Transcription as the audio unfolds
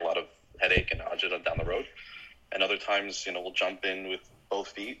And other times, we'll jump in with both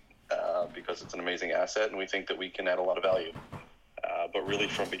feet because it's an amazing asset, and we think that we can add a lot of value. But really,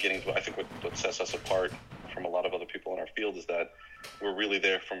 from beginning to, I think what sets us apart from a lot of other people in our field is that we're really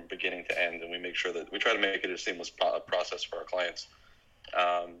there from beginning to end, and we make sure that we try to make it a seamless process for our clients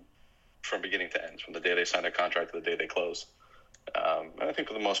from beginning to end, from the day they sign a contract to the day they close. And I think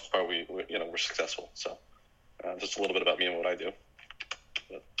for the most part, we're successful. So just a little bit about me and what I do.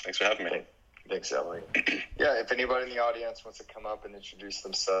 But thanks for having me. Thanks, Ellie. Yeah, if anybody in the audience wants to come up and introduce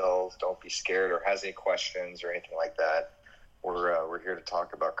themselves, don't be scared, or has any questions or anything like that, we're here to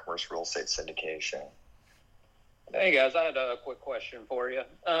talk about commercial real estate syndication. Hey guys, I had a quick question for you.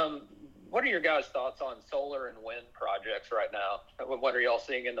 What are your guys' thoughts on solar and wind projects right now? What are y'all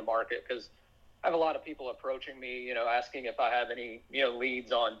seeing in the market? Because I have a lot of people approaching me, asking if I have any,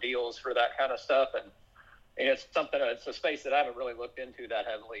 leads on deals for that kind of stuff, and it's a space that I haven't really looked into that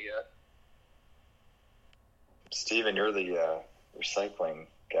heavily yet. Steven, you're the recycling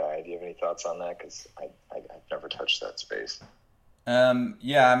guy. Do you have any thoughts on that? Because I've never touched that space.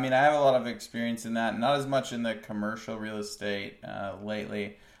 Yeah, I mean, I have a lot of experience in that. Not as much in the commercial real estate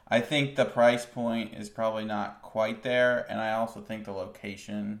lately. I think the price point is probably not quite there, and I also think the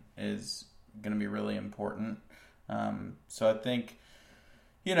location is going to be really important. So I think,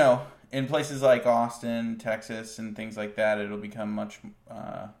 in places like Austin, Texas, and things like that, it'll become much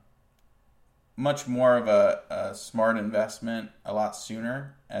more of a smart investment a lot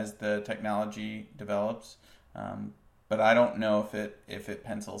sooner as the technology develops. But I don't know if it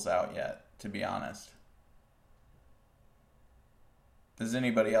pencils out yet, to be honest. Is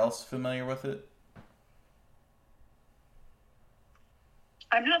anybody else familiar with it?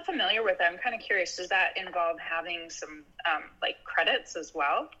 I'm not familiar with it. I'm kind of curious. Does that involve having some credits as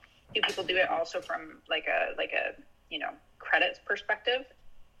well? Do people do it also from like a credits perspective?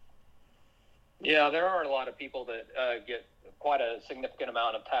 Yeah, there are a lot of people that get quite a significant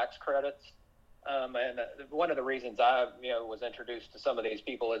amount of tax credits. And one of the reasons I was introduced to some of these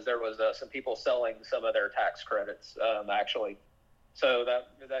people is there was some people selling some of their tax credits, actually. So that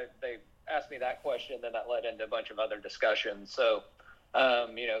they asked me that question, then that led into a bunch of other discussions. So,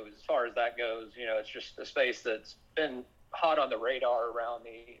 as far as that goes, it's just a space that's been hot on the radar around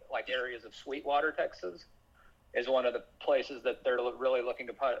the areas of Sweetwater, Texas, is one of the places that they're really looking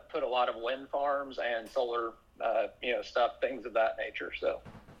to put a lot of wind farms and solar, stuff, things of that nature. So.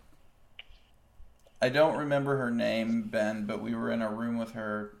 I don't remember her name, Ben, but we were in a room with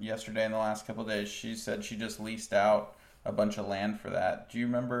her yesterday in the last couple of days. She said she just leased out a bunch of land for that. Do you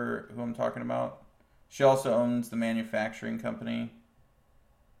remember who I'm talking about? She also owns the manufacturing company.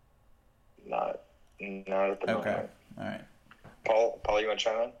 Not at the moment. Okay, all right. Paul, you want to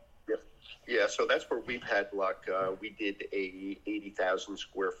chime in? Yeah, so that's where we've had luck. We did a 80,000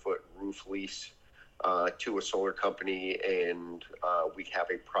 square foot roof lease to a solar company, and we have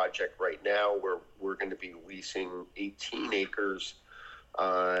a project right now where we're going to be leasing 18 acres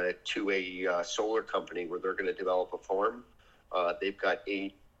to a solar company where they're going to develop a farm. They've got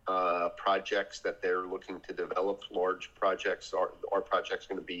 8 projects that they're looking to develop, large projects. Our project's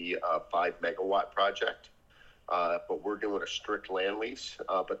going to be a 5 megawatt project, but we're doing a strict land lease.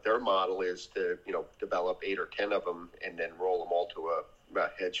 But their model is to, develop 8 or 10 of them and then roll them all to a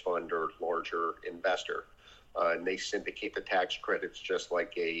hedge fund or larger investor. And they syndicate the tax credits just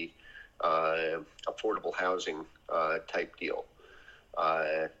like a affordable housing type deal.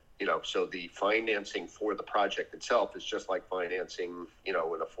 So the financing for the project itself is just like financing, an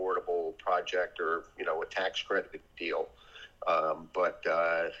affordable project or, a tax credit deal. But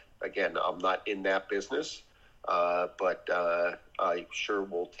again, I'm not in that business, but I sure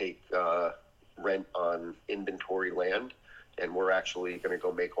will take rent on inventory land. And we're actually going to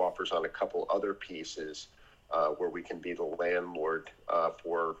go make offers on a couple other pieces where we can be the landlord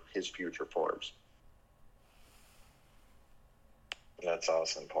for his future farms. That's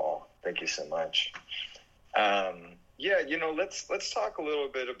awesome, Paul. Thank you so much. Let's talk a little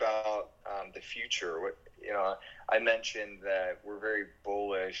bit about the future. I mentioned that we're very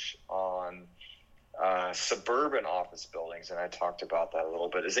bullish on suburban office buildings, and I talked about that a little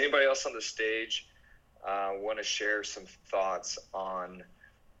bit. Does anybody else on the stage want to share some thoughts on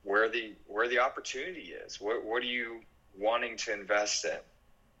where the opportunity is? What are you wanting to invest in,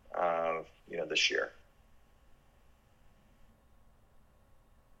 this year?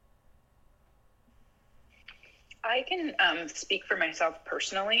 I can speak for myself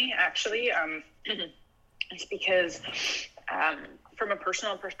personally, actually. It's because from a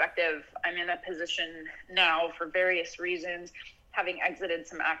personal perspective, I'm in a position now for various reasons, having exited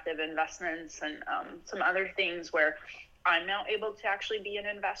some active investments and some other things where I'm now able to actually be an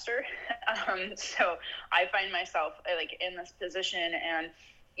investor. So I find myself like in this position, and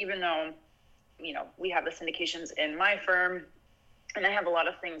even though, we have the syndications in my firm and I have a lot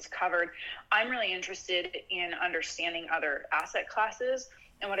of things covered, I'm really interested in understanding other asset classes.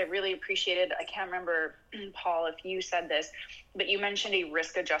 And what I really appreciated, I can't remember, Paul, if you said this, but you mentioned a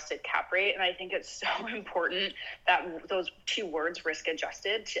risk-adjusted cap rate. And I think it's so important that those two words,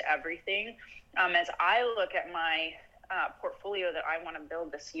 risk-adjusted, to everything. As I look at my portfolio that I want to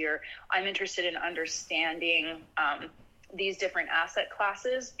build this year, I'm interested in understanding these different asset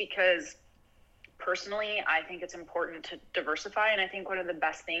classes, because personally, I think it's important to diversify. And I think one of the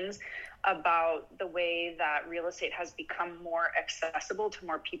best things about the way that real estate has become more accessible to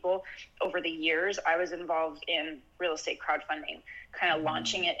more people over the years, I was involved in real estate crowdfunding, kind of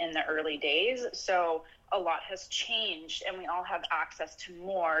launching it in the early days. So a lot has changed and we all have access to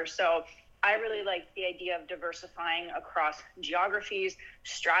more. So I really like the idea of diversifying across geographies,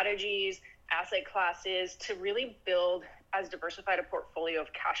 strategies, asset classes, to really build as diversified a portfolio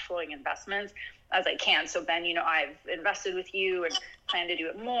of cash flowing investments as I can. So Ben, I've invested with you and plan to do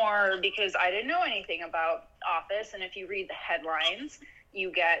it more because I didn't know anything about office. And if you read the headlines,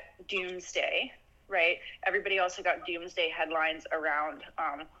 you get doomsday, right? Everybody also got doomsday headlines around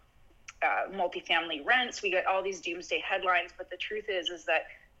multifamily rents. We get all these doomsday headlines, but the truth is that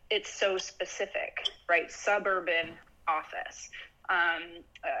it's so specific, right? Suburban office,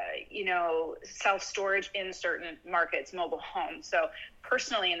 self-storage in certain markets, mobile homes. So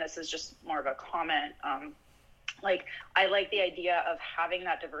personally, and this is just more of a comment, I like the idea of having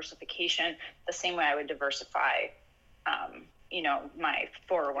that diversification the same way I would diversify, my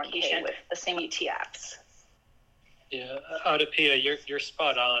 401k with the same ETFs. Yeah, Adapia, you're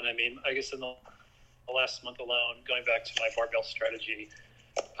spot on. I mean, I guess in the last month alone, going back to my barbell strategy,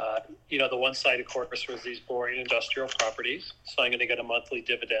 the one side, of course, was these boring industrial properties. So I'm going to get a monthly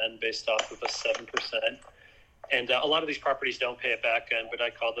dividend based off of a 7%. And a lot of these properties don't pay it back end, but I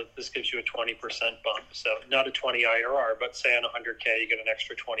call it, this gives you a 20% bump. So not a 20 IRR, but say on 100K, you get an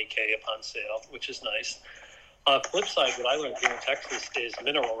extra 20K upon sale, which is nice. Flip side, what I learned here in Texas is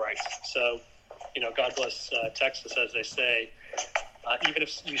mineral rights. So, God bless Texas, as they say. Even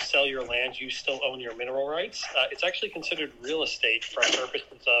if you sell your land, you still own your mineral rights. It's actually considered real estate for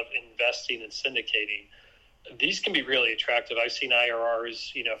purposes of investing and syndicating. These can be really attractive. I've seen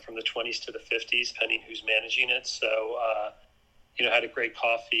IRRs, from the 20s to the 50s, depending who's managing it. So, had a great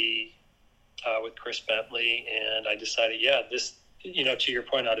coffee with Chris Bentley, and I decided, this, to your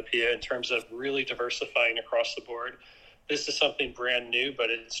point, Adapia, in terms of really diversifying across the board, this is something brand new, but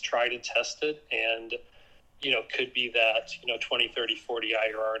it's tried and tested, and could be that, 20, 30, 40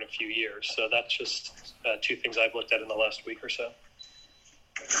 IRR in a few years. So that's just two things I've looked at in the last week or so.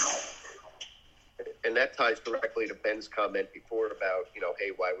 And that ties directly to Ben's comment before about,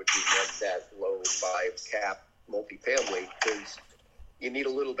 hey, why would you want that low 5 cap multifamily? Because you need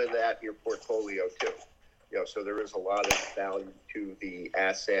a little bit of that in your portfolio too. So there is a lot of value to the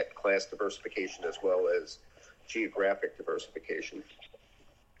asset class diversification as well as geographic diversification.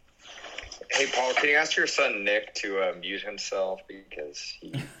 Hey, Paul, can you ask your son Nick to mute himself, because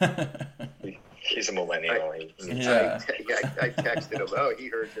he's a millennial. I texted him. Oh, he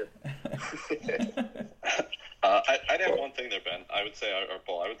heard you. I'd add one thing there, Ben. I would say, or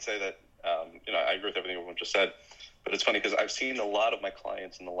Paul, I would say that I agree with everything everyone just said, but it's funny because I've seen a lot of my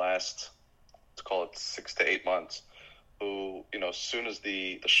clients in the last, let's call it 6 to 8 months, who as soon as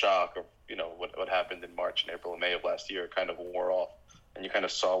the shock of what happened in March and April and May of last year kind of wore off, and you kind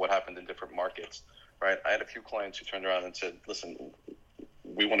of saw what happened in different markets, right? I had a few clients who turned around and said, listen,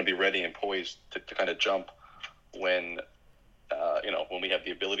 we want to be ready and poised to kind of jump when we have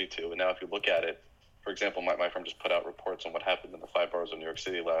the ability to. And now if you look at it, for example, my firm just put out reports on what happened in the 5 boroughs of New York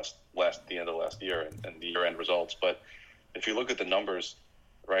City the end of last year and the year-end results. But if you look at the numbers,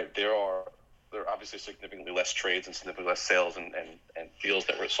 right, there are obviously significantly less trades and significantly less sales and deals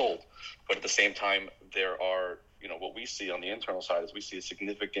that were sold. But at the same time, there are, what we see on the internal side is we see a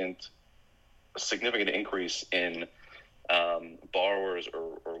significant increase in borrowers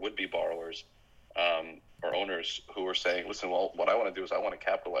or would-be borrowers or owners who are saying, listen, well, what I want to do is I want to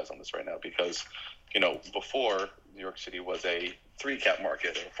capitalize on this right now because, before New York City was a 3 cap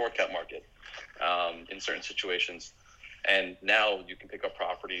market or a 4 cap market in certain situations. And now you can pick up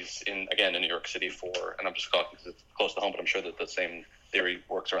properties in New York City for, and I'm just talking because it's close to home, but I'm sure that the same theory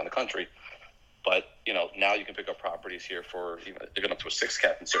works around the country. But, now you can pick up properties here for, even up to a 6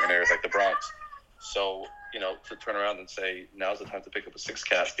 cap in certain areas like the Bronx. So, to turn around and say, now's the time to pick up a 6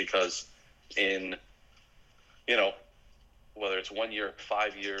 cap because in, whether it's 1 year,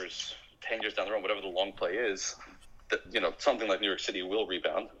 5 years, 10 years down the road, whatever the long play is, something like New York City will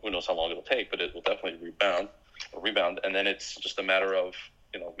rebound. Who knows how long it'll take, but it will definitely rebound. And then it's just a matter of,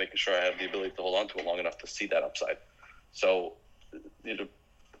 making sure I have the ability to hold on to it long enough to see that upside. So,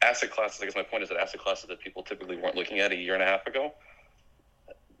 asset classes, I guess my point is that asset classes that people typically weren't looking at a year and a half ago,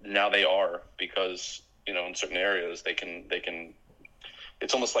 now they are, because, in certain areas they can,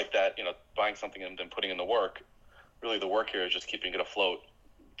 it's almost like that, buying something and then putting in the work. Really the work here is just keeping it afloat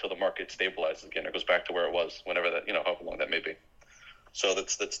till the market stabilizes again, or goes back to where it was, whenever that, however long that may be. So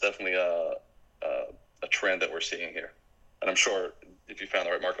that's definitely a trend that we're seeing here. And I'm sure if you found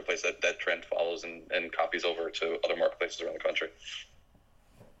the right marketplace, that trend follows and copies over to other marketplaces around the country.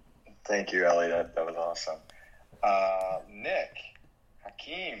 Thank you, Ellie. That was awesome. Nick,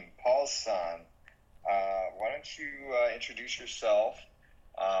 Hakeem, Paul's son, why don't you introduce yourself?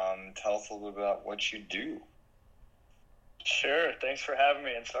 Tell us a little bit about what you do. Sure. Thanks for having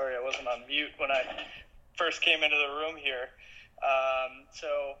me. And sorry I wasn't on mute when I first came into the room here.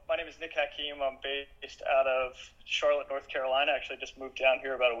 So my name is Nick Hakeem. I'm based out of Charlotte, North Carolina. Actually just moved down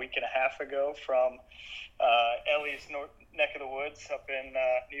here about a week and a half ago from Ellie's neck of the woods up in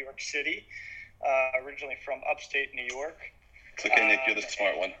New York City, originally from upstate New York. It's okay, Nick, you're the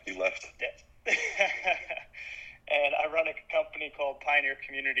smart one. You left. Yeah. And I run a company called Pioneer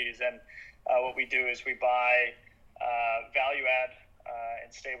Communities, and what we do is we buy value-add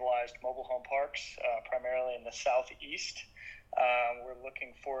and stabilized mobile home parks, primarily in the southeast. We're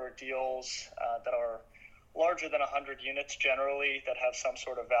looking for deals that are larger than 100 units generally, that have some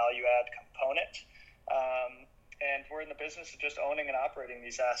sort of value-add component. And we're in the business of just owning and operating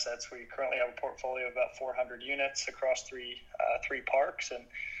these assets. We currently have a portfolio of about 400 units across three parks, and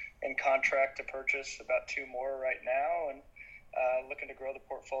in contract to purchase about 2 more right now, and looking to grow the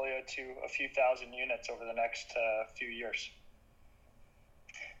portfolio to a few thousand units over the next few years.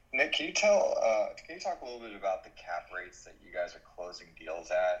 Nick, can you talk a little bit about the cap rates that you guys are closing deals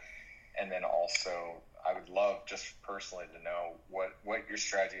at? And then also, I would love just personally to know what your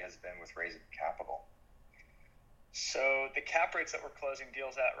strategy has been with raising capital. So the cap rates that we're closing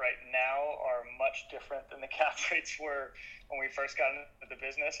deals at right now are much different than the cap rates were when we first got into the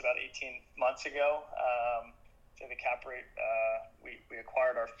business about 18 months ago. So the cap rate we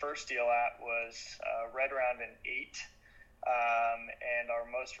acquired our first deal at was right around an 8. And our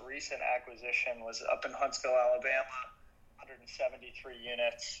most recent acquisition was up in Huntsville, Alabama, 173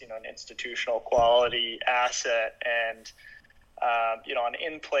 units, an institutional quality asset. And on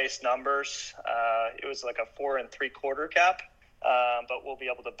in-place numbers, it was like a 4 3/4 cap, but we'll be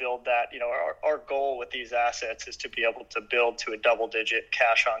able to build that. Our goal with these assets is to be able to build to a double-digit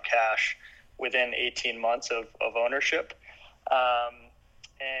cash-on-cash within 18 months of ownership.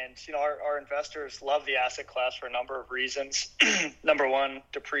 And our investors love the asset class for a number of reasons. Number one,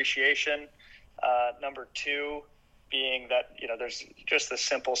 depreciation. Number two, being that there's just the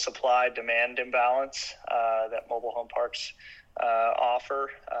simple supply-demand imbalance that mobile home parks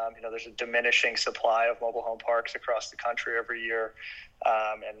offer. There's a diminishing supply of mobile home parks across the country every year,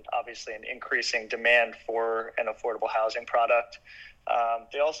 and obviously an increasing demand for an affordable housing product.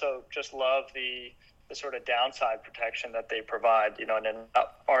 They also just love the sort of downside protection that they provide. In an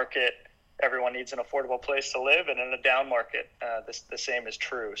up market, everyone needs an affordable place to live, and in a down market, the same is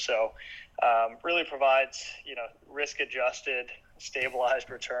true. So really provides risk-adjusted, stabilized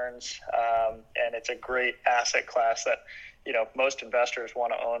returns, and it's a great asset class that most investors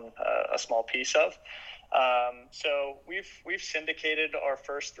want to own a small piece of. So we've syndicated our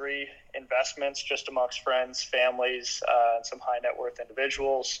first 3 investments just amongst friends, families, and some high net worth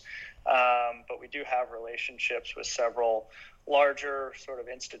individuals. But we do have relationships with several larger sort of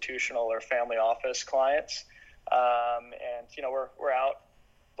institutional or family office clients. And we're out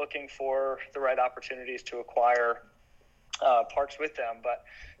looking for the right opportunities to acquire parks with them. But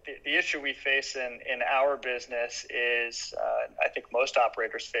the issue we face in our business is, I think most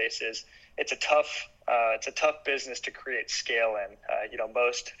operators face, is it's a tough business to create scale in.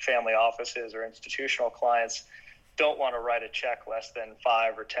 Most family offices or institutional clients don't want to write a check less than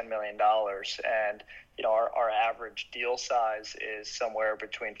 $5 or $10 million, and our average deal size is somewhere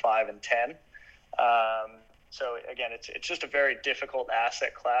between 5 and 10. So again, it's just a very difficult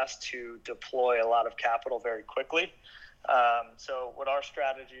asset class to deploy a lot of capital very quickly. So what our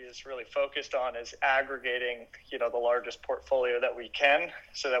strategy is really focused on is aggregating, the largest portfolio that we can,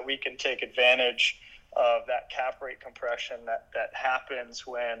 so that we can take advantage of that cap rate compression that happens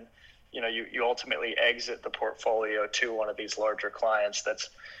when, you ultimately exit the portfolio to one of these larger clients that's,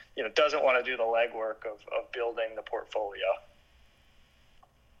 doesn't want to do the legwork of building the portfolio.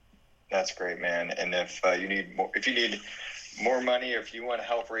 That's great, man. And if you need more money, or if you want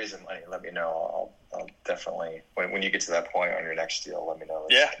help raising money, let me know. I'll definitely, when you get to that point on your next deal, let me know.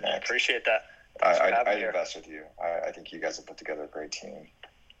 Let's connect. I appreciate that. I'd invest with you. I think you guys have put together a great team.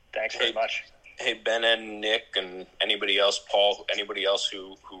 Thanks very much. Hey, Ben and Nick and anybody else, Paul, anybody else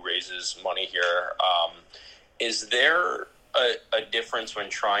who raises money here, is there a difference when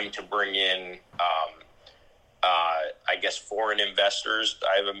trying to bring in, I guess, foreign investors?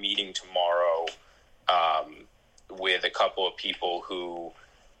 I have a meeting tomorrow with a couple of people who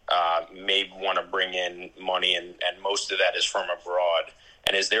may want to bring in money, and most of that is from abroad.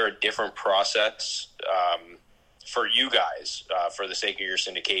 And is there a different process for you guys, for the sake of your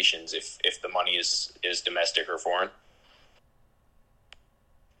syndications, if the money is domestic or foreign?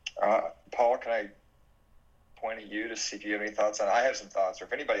 Paul, can I point at you to see if you have any thoughts on it? I have some thoughts, or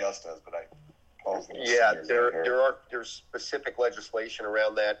if anybody else does, but Paul's there's specific legislation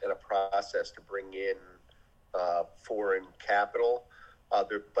around that and a process to bring in foreign capital,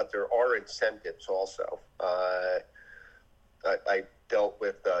 but there are incentives also. I dealt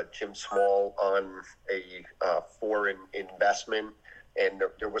with Jim Small on a foreign investment, and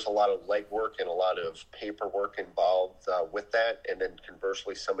there was a lot of legwork and a lot of paperwork involved with that. And then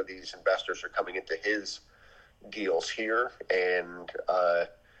conversely, some of these investors are coming into his deals here, and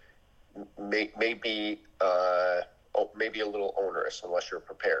maybe a little onerous unless you're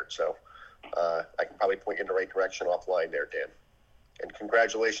prepared. So I can probably point you in the right direction offline there, Dan. And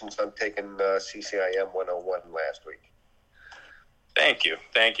congratulations on taking CCIM 101 last week. Thank you.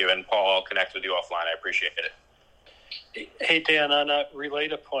 And Paul, I'll connect with you offline. I appreciate it. Hey, Dan, on a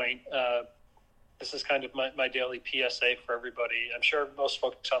related point, this is kind of my daily PSA for everybody. I'm sure most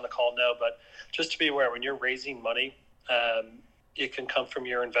folks on the call know, but just to be aware, when you're raising money, it can come from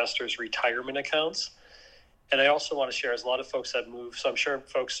your investors' retirement accounts. And I also want to share, as a lot of folks have moved, so I'm sure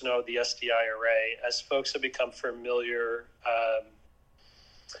folks know the SDIRA. As folks have become familiar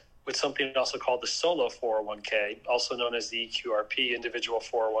with something also called the solo 401k, also known as the EQRP, individual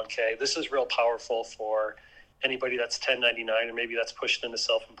 401k. This is real powerful for anybody that's 1099 or maybe that's pushed into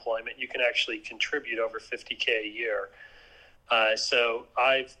self-employment. You can actually contribute over $50K a year. So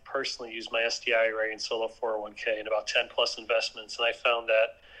I've personally used my SDIRA and solo 401k in about 10 plus investments, and I found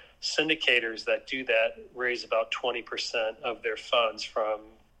that syndicators that do that raise about 20% of their funds from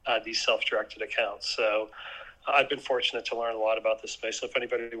these self-directed accounts. So I've been fortunate to learn a lot about this space. So if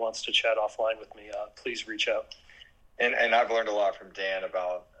anybody wants to chat offline with me, please reach out. And I've learned a lot from Dan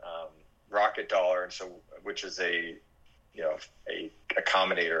about Rocket Dollar, and so which is a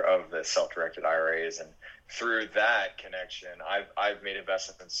accommodator of the self-directed IRAs. And through that connection, I've made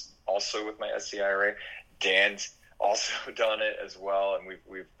investments also with my SCIRA. Dan's also done it as well, and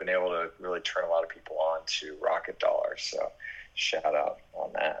we've been able to really turn a lot of people on to Rocket Dollar. So shout out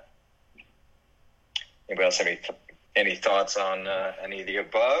on that. Anybody else have any thoughts on any of the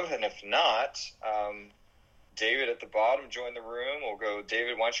above? And if not, David at the bottom joined the room. We'll go,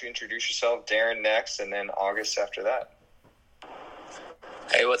 David, why don't you introduce yourself? Darren next, and then August after that.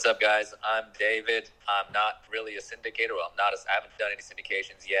 Hey, what's up, guys? I'm David. I'm not really a syndicator. Well, I haven't done any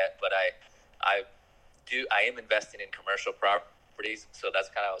syndications yet, but I am investing in commercial properties. So that's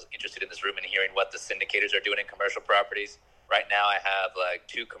kind of, I was interested in this room and hearing what the syndicators are doing in commercial properties. Right now, I have like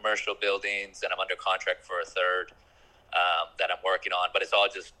 2 commercial buildings, and I'm under contract for a third that I'm working on. But it's all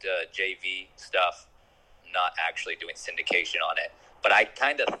just JV stuff, not actually doing syndication on it. But I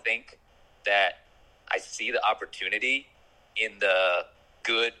kind of think that I see the opportunity in the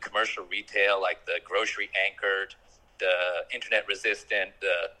good commercial retail, like the grocery anchored, the internet resistant,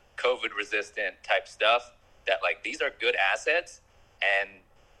 the COVID resistant type stuff, that like these are good assets, and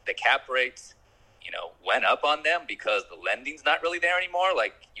the cap rates, went up on them because the lending's not really there anymore.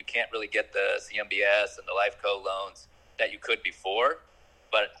 Like you can't really get the CMBS and the Lifeco loans that you could before,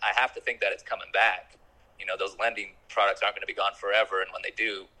 but I have to think that it's coming back. Those lending products aren't going to be gone forever, and when they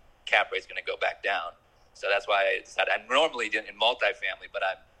do, cap rate's going to go back down. So that's why I decided I'm normally in multifamily, but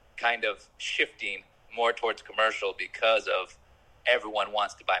I'm kind of shifting more towards commercial because of everyone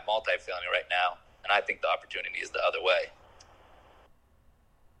wants to buy multifamily right now, and I think the opportunity is the other way.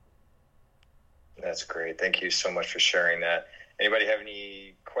 That's great. Thank you so much for sharing that. Anybody have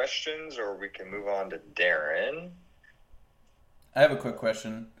any questions, or we can move on to Darren? I have a quick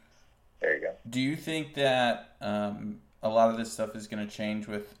question. There you go. Do you think that a lot of this stuff is going to change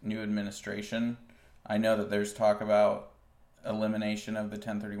with new administration? I know that there's talk about elimination of the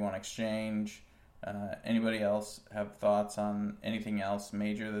 1031 exchange. Anybody else have thoughts on anything else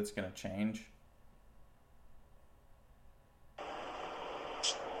major that's going to change?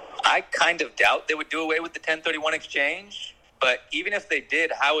 I kind of doubt they would do away with the 1031 exchange, but even if they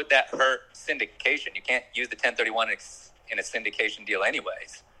did, how would that hurt syndication? You can't use the 1031 in a syndication deal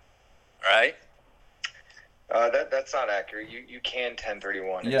anyways, right? That's not accurate. You can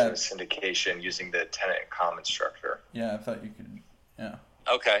 1031 into a syndication using the tenant in common structure. Yeah, I thought you could. Yeah.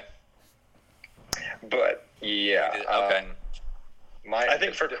 Okay. But yeah. Okay. I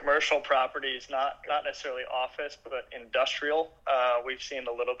think for commercial properties, not necessarily office, but industrial, we've seen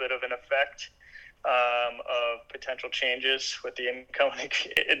a little bit of an effect of potential changes with the incoming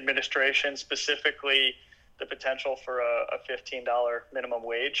administration, specifically the potential for a $15 minimum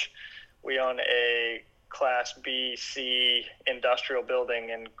wage. We own a Class B, C industrial building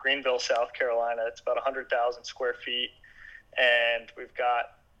in Greenville, South Carolina. It's about 100,000 square feet, and we've got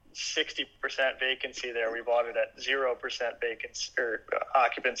 60% vacancy there. We bought it at 0% vacancy or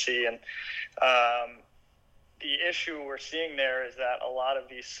occupancy, and the issue we're seeing there is that a lot of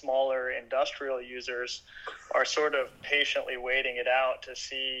these smaller industrial users are sort of patiently waiting it out to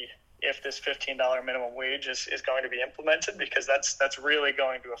see if this $15 minimum wage is going to be implemented, because that's really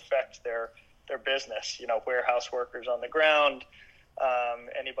going to affect their business. You know, warehouse workers on the ground,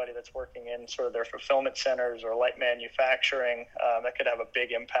 anybody that's working in sort of their fulfillment centers or light manufacturing, that could have a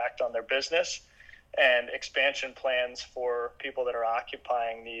big impact on their business. And expansion plans for people that are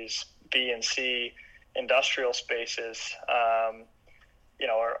occupying these B and C industrial spaces, you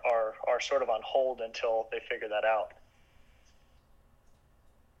know, are sort of on hold until they figure that out.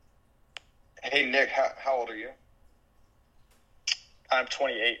 Hey, Nick, how old are you? I'm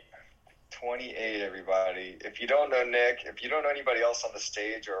 28. 28, everybody. If you don't know Nick, if you don't know anybody else on the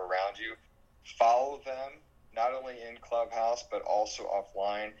stage or around you, follow them, not only in Clubhouse, but also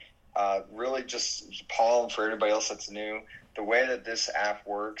offline. Really just, Paul, and for everybody else that's new, the way that this app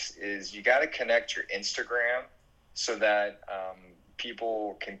works is you got to connect your Instagram so that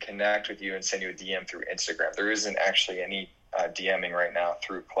people can connect with you and send you a DM through Instagram. There isn't actually any DMing right now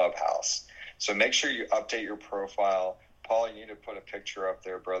through Clubhouse. So make sure you update your profile. Paul, you need to put a picture up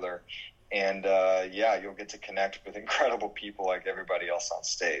there, brother. And, you'll get to connect with incredible people like everybody else on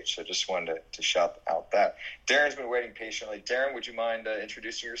stage. So just wanted to shout out that. Darren's been waiting patiently. Darren, would you mind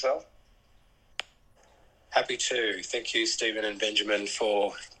introducing yourself? Happy to. Thank you, Stephen and Benjamin,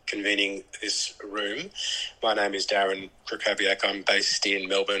 for convening this room. My name is Darren Krakowiak. I'm based in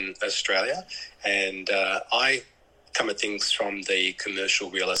Melbourne, Australia, and I come at things from the commercial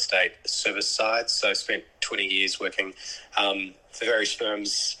real estate service side. So I spent 20 years working for various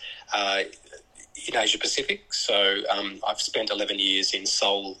firms in Asia Pacific. So I've spent 11 years in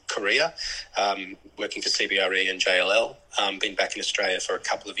Seoul, Korea, working for CBRE and JLL. Been back in Australia for a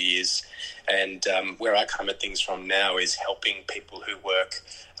couple of years. And where I come at things from now is helping people who work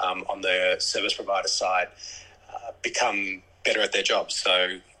on the service provider side become better at their jobs.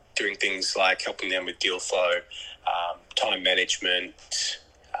 So doing things like helping them with deal flow, time management,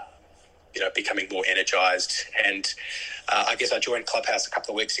 becoming more energized. And I guess I joined Clubhouse a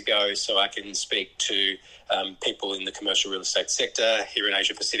couple of weeks ago so I can speak to people in the commercial real estate sector here in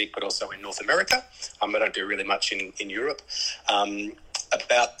Asia Pacific, but also in North America. I don't do really much in Europe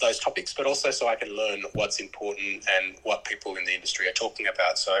about those topics, but also so I can learn what's important and what people in the industry are talking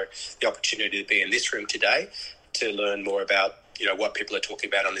about. So the opportunity to be in this room today to learn more about what people are talking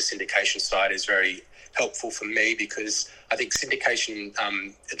about on the syndication side is very helpful for me, because I think syndication,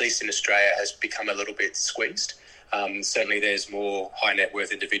 at least in Australia, has become a little bit squeezed. Certainly there's more high net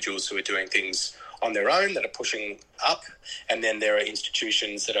worth individuals who are doing things on their own that are pushing up, and then there are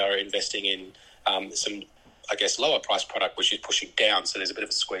institutions that are investing in some, I guess, lower price product, which is pushing down. So there's a bit of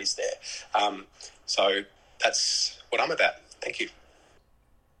a squeeze there. So that's what I'm about. Thank you.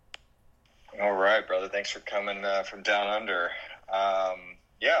 All right, brother. Thanks for coming from down under.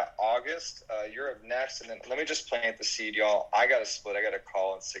 August, you're up next. And then let me just plant the seed, y'all. I got to split. I got a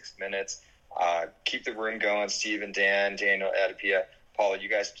call in 6 minutes. Keep the room going. Steve and Dan, Daniel, Adipia, Paul, you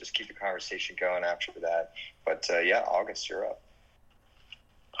guys just keep the conversation going after that. But, August, you're up.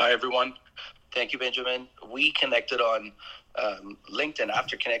 Hi, everyone. Thank you, Benjamin. We connected on LinkedIn.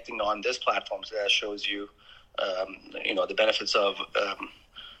 After connecting on this platform, so that shows you, the benefits of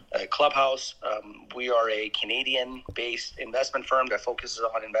Clubhouse. We are a Canadian-based investment firm that focuses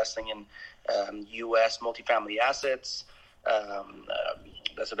on investing in U.S. multifamily assets.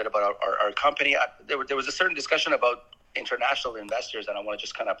 That's a bit about our company. There was a certain discussion about international investors, and I want to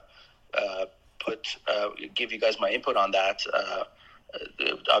just kind of give you guys my input on that.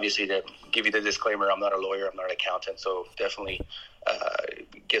 Obviously, to give you the disclaimer, I'm not a lawyer, I'm not an accountant, so definitely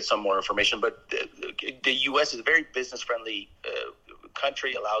get some more information. But the U.S. is a very business-friendly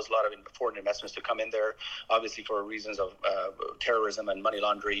country, allows a lot of foreign investments to come in there. Obviously, for reasons of terrorism and money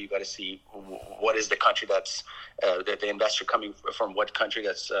laundering, you got to see what is the country that's the investor coming from, what country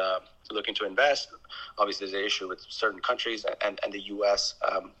that's looking to invest. Obviously, there's an issue with certain countries and the U.S.,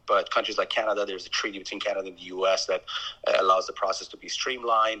 but countries like Canada, there's a treaty between Canada and the U.S. that allows the process to be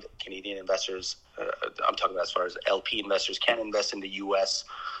streamlined. Canadian investors, I'm talking about as far as LP investors, can invest in the U.S.,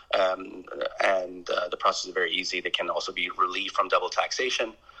 and the process is very easy. They can also be relieved from double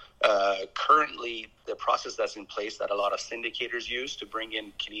taxation. Currently, the process that's in place that a lot of syndicators use to bring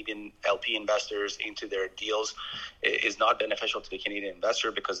in Canadian LP investors into their deals is not beneficial to the Canadian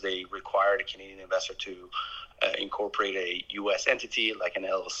investor, because they require the Canadian investor to incorporate a U.S. entity like an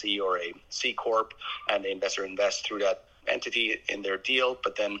LLC or a C Corp, and the investor invests through that entity in their deal.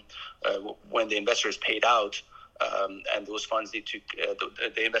 But then when the investor is paid out, and those funds need to,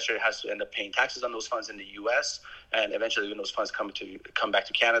 the investor has to end up paying taxes on those funds in the U.S., and eventually when those funds come back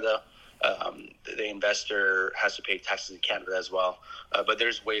to Canada, the investor has to pay taxes in Canada as well. But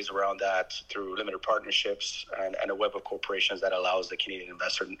there's ways around that through limited partnerships and a web of corporations that allows the Canadian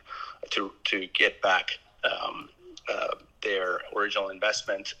investor to get back their original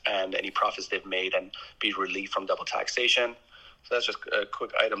investment and any profits they've made and be relieved from double taxation. So that's just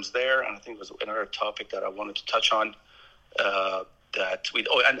quick items there. And I think there was another topic that I wanted to touch on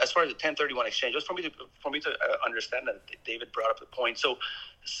and as far as the 1031 exchange, just for me to understand that David brought up the point. So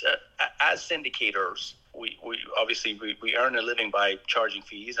as syndicators, we obviously earn a living by charging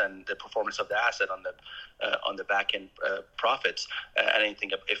fees and the performance of the asset on the back end profits, and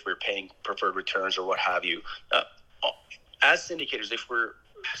anything if we're paying preferred returns or what have you. As syndicators, if we're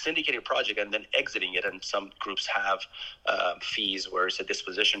syndicating a project and then exiting it, and some groups have fees where it's a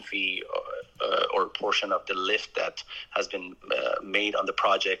disposition fee or a portion of the lift that has been made on the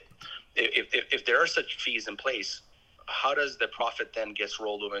project. If there are such fees in place, how does the profit then gets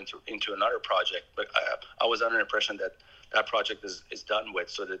rolled over into another project? But I was under the impression that project is done with,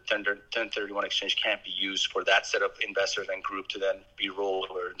 so the 1031 exchange can't be used for that set of investors and group to then be rolled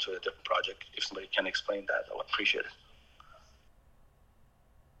over into a different project. If somebody can explain that, I would appreciate it.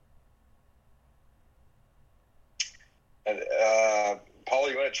 Paul,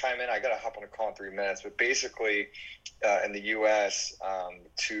 you want to chime in? I got to hop on a call in 3 minutes. But basically, in the U.S.,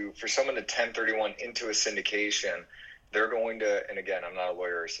 for someone to 1031 into a syndication, they're going to, and again, I'm not a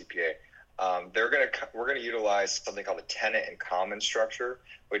lawyer or a CPA, we're going to utilize something called a tenant in common structure,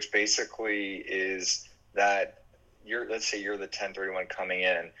 which basically is that let's say you're the 1031 coming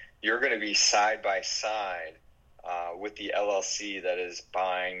in, you're going to be side by side with the LLC that is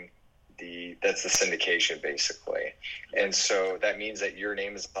buying. That's the syndication, basically. And so that means that your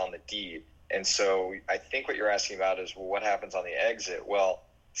name is on the deed. And so I think what you're asking about is, well, what happens on the exit? Well,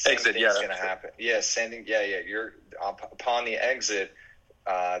 exit, yeah, going to happen. Yeah, You're upon the exit,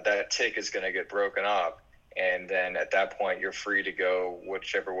 that tick is going to get broken up, and then at that point, you're free to go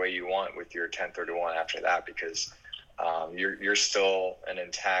whichever way you want with your 1031 after that, because you're still an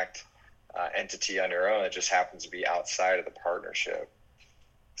intact entity on your own. It just happens to be outside of the partnership.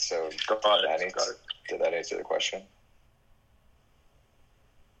 So did that answer the question?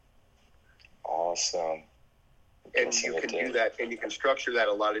 Awesome. And you can do that, and you can structure that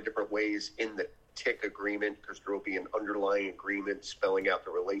a lot of different ways in the TIC agreement, because there will be an underlying agreement spelling out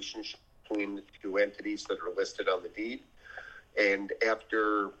the relationship between the two entities that are listed on the deed. And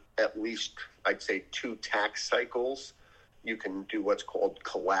after at least, I'd say, 2 tax cycles, you can do what's called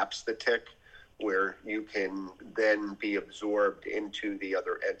collapse the TIC, where you can then be absorbed into the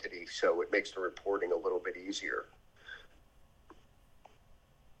other entity. So it makes the reporting a little bit easier.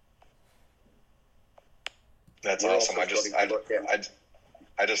 That's awesome. I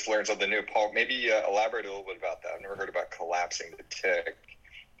just learned something new. Paul, maybe elaborate a little bit about that. I've never heard about collapsing the TIC.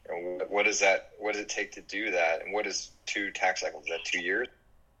 What does it take to do that? And what is 2 tax cycles? Is that 2 years?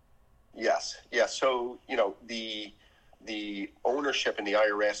 Yes. Yeah. So, the ownership in the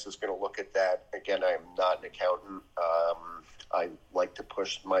IRS is going to look at that. Again, I am not an accountant. I like to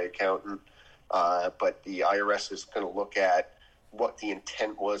push my accountant. But the IRS is going to look at what the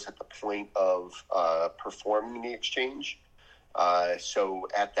intent was at the point of performing the exchange. So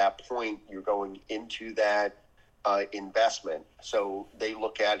at that point, you're going into that investment. So they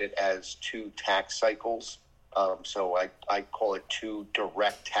look at it as 2 tax cycles. So I call it 2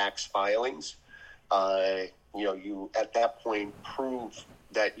 direct tax filings. You at that point prove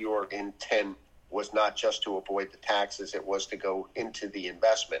that your intent was not just to avoid the taxes, it was to go into the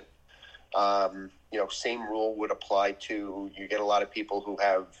investment. Same rule would apply to, you get a lot of people who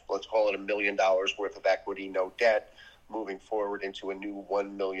have, let's call it $1 million worth of equity, no debt, moving forward into a new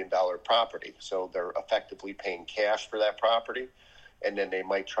 $1 million property. So they're effectively paying cash for that property. and then they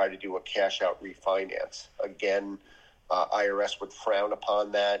might try to do a cash-out refinance. Again, IRS would frown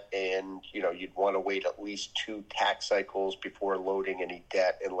upon that, and you'd want to wait at least 2 tax cycles before loading any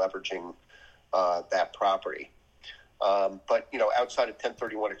debt and leveraging that property. But outside of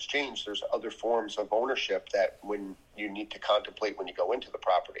 1031 exchange, there's other forms of ownership that when you need to contemplate when you go into the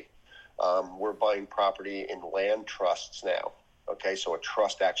property. We're buying property in land trusts now. Okay, so a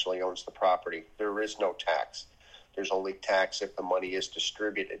trust actually owns the property. There is no tax. There's only tax if the money is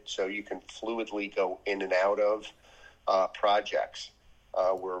distributed. So you can fluidly go in and out of projects.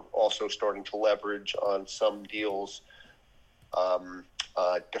 We're also starting to leverage on some deals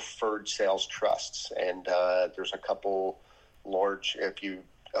deferred sales trusts. And there's a couple large, if you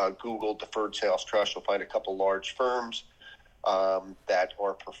Google deferred sales trust, you'll find a couple large firms that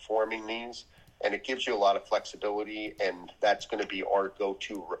are performing these. And it gives you a lot of flexibility, and that's going to be our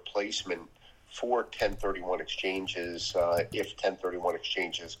go-to replacement for 1031 exchanges if 1031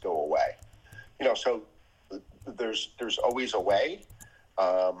 exchanges go away. So there's always a way,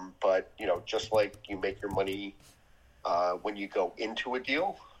 but just like you make your money when you go into a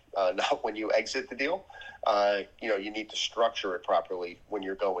deal, not when you exit the deal. You need to structure it properly when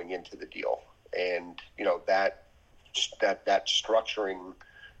you're going into the deal, and that structuring.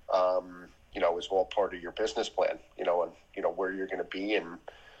 Is all part of your business plan, and, where you're going to be and,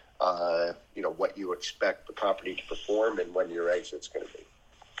 what you expect the property to perform and when your exit's going to be.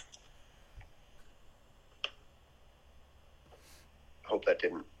 I hope that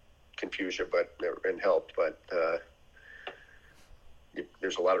didn't confuse you and help, but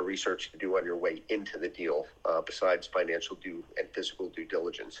there's a lot of research to do on your way into the deal besides financial due and physical due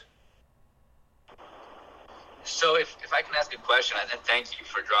diligence. So if I can ask a question, and thank you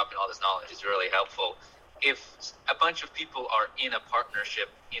for dropping all this knowledge, it's really helpful. If a bunch of people are in a partnership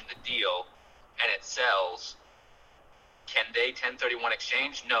in the deal and it sells, can they 1031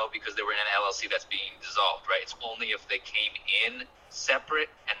 exchange? No, because they were in an LLC that's being dissolved, right? It's only if they came in separate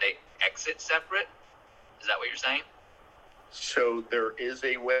and they exit separate? Is that what you're saying? So there is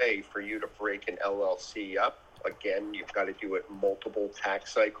a way for you to break an LLC up. Again, you've got to do it multiple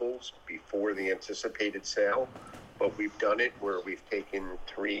tax cycles before the anticipated sale. But we've done it where we've taken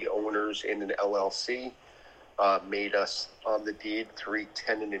 3 owners in an LLC, made us on the deed 3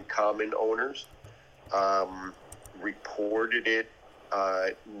 tenant in common owners, reported it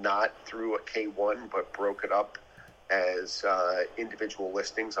not through a K1, but broke it up as individual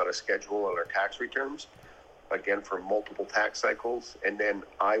listings on a schedule on our tax returns, again for multiple tax cycles. And then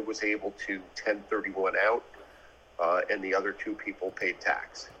I was able to 1031 out. And the other 2 people paid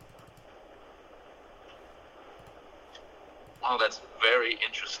tax. Oh, that's very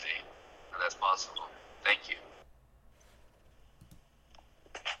interesting. That's possible. Thank you.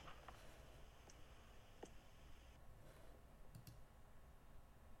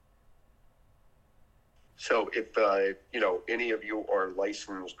 So if, any of you are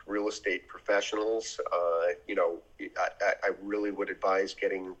licensed real estate professionals, I really would advise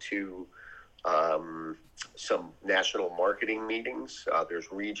getting to some national marketing meetings.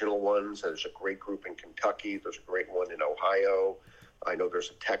 There's regional ones. There's a great group in Kentucky. There's a great one in Ohio. I know there's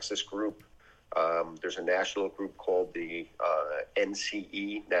a Texas group. There's a national group called the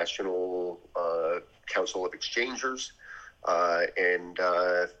NCE, National Council of Exchangers, and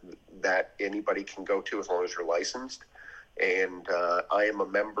that anybody can go to as long as you're licensed. And I am a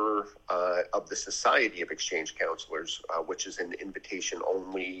member of the Society of Exchange Counselors, which is an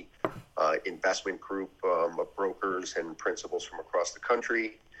invitation-only investment group of brokers and principals from across the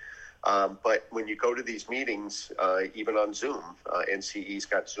country. But when you go to these meetings, even on Zoom, NCE's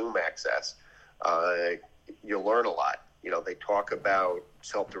got Zoom access, you'll learn a lot. They talk about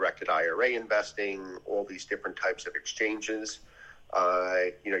self-directed IRA investing, all these different types of exchanges.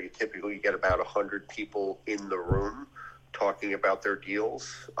 You typically get about 100 people in the room talking about their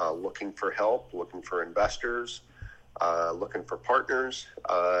deals, looking for help, looking for investors, looking for partners,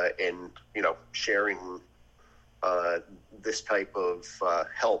 and sharing this type of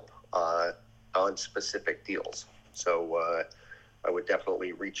help on specific deals. So I would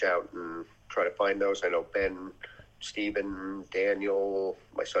definitely reach out and try to find those. I know Ben, Stephen, Daniel,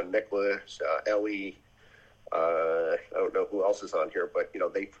 my son Nicholas, Ellie. I don't know who else is on here, but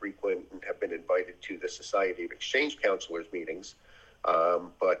they frequent and have been invited to the Society of Exchange Counselors meetings.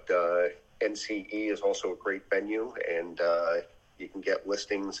 But NCE is also a great venue, and you can get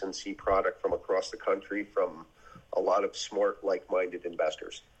listings and see product from across the country from a lot of smart, like-minded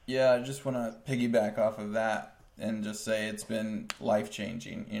investors. Yeah, I just want to piggyback off of that. and just say it's been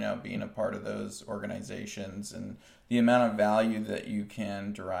life-changing, being a part of those organizations, and the amount of value that you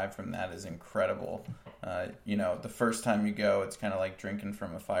can derive from that is incredible. The first time you go, it's kind of like drinking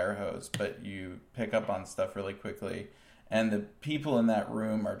from a fire hose, but you pick up on stuff really quickly. And the people in that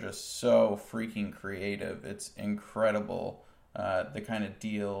room are just so freaking creative. It's incredible, the kind of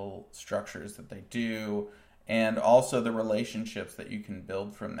deal structures that they do. And also the relationships that you can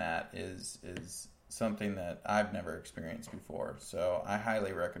build from that is something that I've never experienced before. So I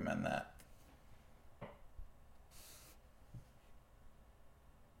highly recommend that.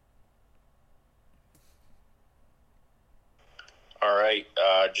 All right.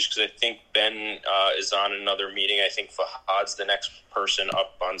 Just because I think Ben is on another meeting, I think Fahad's the next person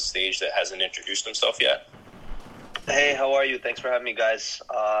up on stage that hasn't introduced himself yet. Hey, how are you? Thanks for having me, guys.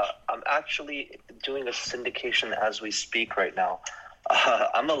 I'm actually doing a syndication as we speak right now.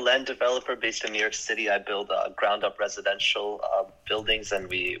 I'm a land developer based in New York City. I build ground-up residential buildings, and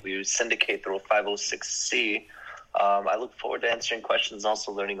we syndicate through a 506C. I look forward to answering questions and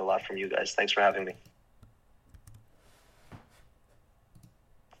also learning a lot from you guys. Thanks for having me.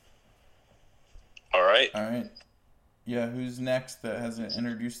 All right. Yeah, who's next that hasn't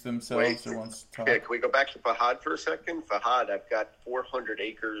introduced themselves or wants to talk? Yeah, can we go back to Fahad for a second? Fahad, I've got 400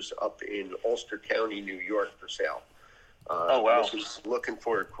 acres up in Ulster County, New York for sale. Oh, wow. Looking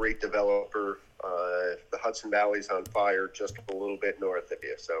for a great developer. The Hudson Valley's on fire just a little bit north of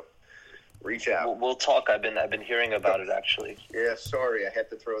you, so reach out. We'll talk. I've been hearing about it, actually. Yeah, sorry, I had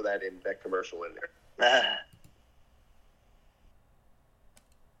to throw that commercial in there.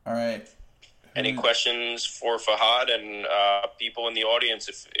 All right. Any questions for Fahad and people in the audience?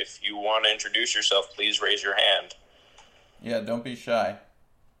 If you want to introduce yourself, please raise your hand. Yeah, don't be shy.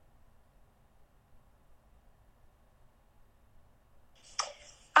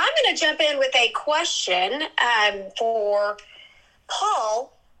 I'm going to jump in with a question for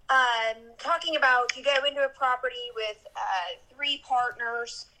Paul. Talking about, you go into a property with 3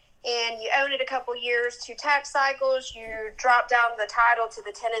 partners and you own it a couple years, 2 tax cycles, you drop down the title to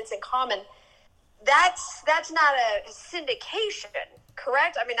the tenants in common. That's not a syndication,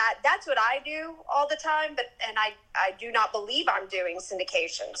 correct? I mean, that's what I do all the time, and I do not believe I'm doing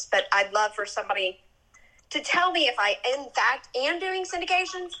syndications, but I'd love for somebody to tell me if I, in fact, am doing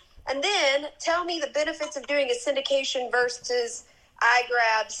syndications, and then tell me the benefits of doing a syndication versus I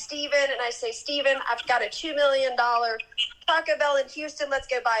grab Steven and I say, Steven, I've got a $2 million Taco Bell in Houston. Let's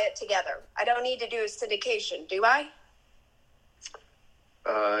go buy it together. I don't need to do a syndication, do I?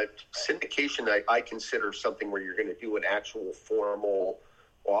 Syndication, I consider something where you're going to do an actual formal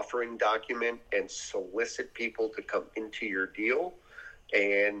offering document and solicit people to come into your deal,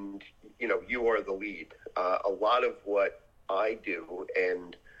 and you are the lead. A lot of what I do,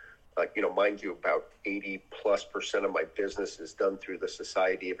 and mind you, about 80+% of my business is done through the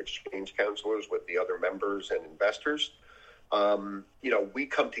Society of Exchange Counselors with the other members and investors. We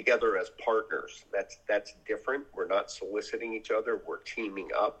come together as partners. That's different. We're not soliciting each other. We're teaming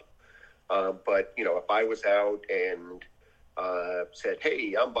up. But if I was out and said,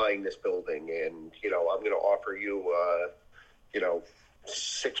 hey, I'm buying this building and, I'm going to offer you,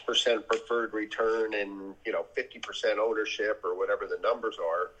 6% preferred return and, 50% ownership or whatever the numbers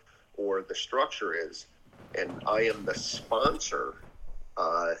are or the structure is, and I am the sponsor,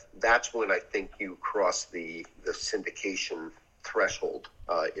 that's when I think you cross the syndication threshold,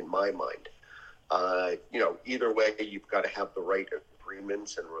 in my mind. Either way, you've got to have the right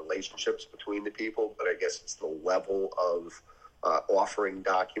agreements and relationships between the people, but I guess it's the level of offering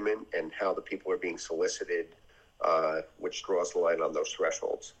document and how the people are being solicited, which draws the line on those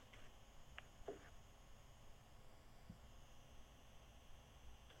thresholds.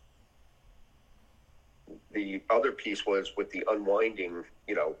 The other piece was with the unwinding,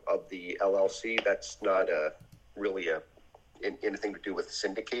 of the LLC. That's not really anything to do with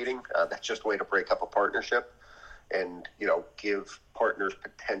syndicating. That's just a way to break up a partnership and, give partners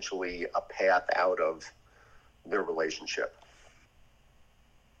potentially a path out of their relationship.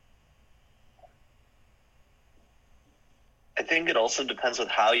 I think it also depends on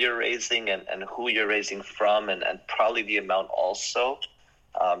how you're raising and who you're raising from and probably the amount also.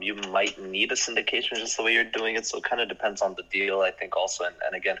 You might need a syndication just the way you're doing it. So it kind of depends on the deal, I think, also,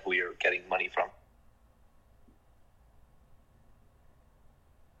 and again, who you're getting money from.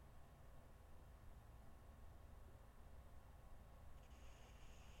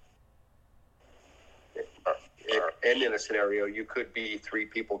 And in a scenario, you could be 3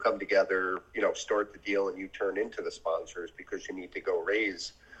 people come together, start the deal, and you turn into the sponsors because you need to go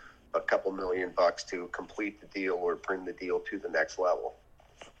raise a couple $1 million to complete the deal or bring the deal to the next level.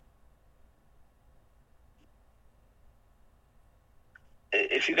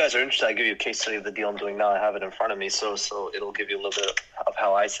 if you guys are interested, I'll give you a case study of the deal I'm doing now. I have it in front of me, so it'll give you a little bit of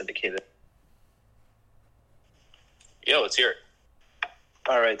how I syndicate it. Yeah, let's hear it.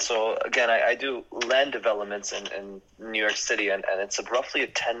 All right, so again, I do land developments in New York City, and it's roughly a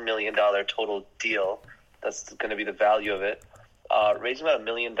 $10 million total deal. That's going to be the value of it. Raising about $1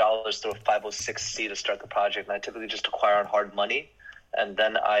 million through a 506C to start the project, and I typically just acquire on hard money, and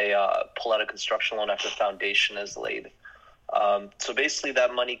then I pull out a construction loan after the foundation is laid. So basically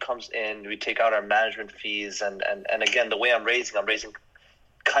that money comes in, we take out our management fees, and again, the way I'm raising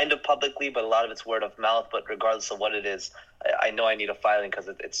kind of publicly, but a lot of it's word of mouth, but regardless of what it is, I know I need a filing because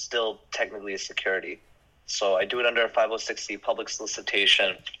it's still technically a security. So I do it under a 506C public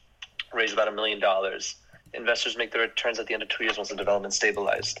solicitation, raise about $1 million. Investors make their returns at the end of 2 years once the development's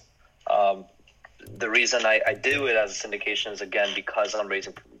stabilized. The reason I do it as a syndication is, again, because I'm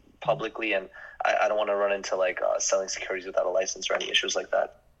raising publicly, and I don't want to run into selling securities without a license or any issues like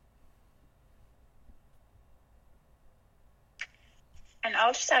that. And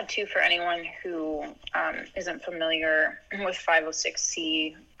I'll just add too, for anyone who isn't familiar with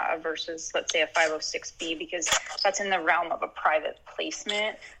 506C versus, let's say, a 506B, because that's in the realm of a private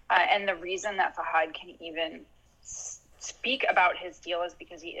placement. And the reason that Fahad can even speak about his deal is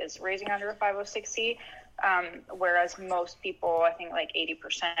because he is raising under a 506C. Whereas most people, I think like 80%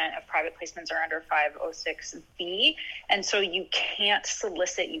 of private placements are under 506B. And so you can't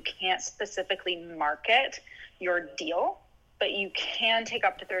solicit, you can't specifically market your deal, but you can take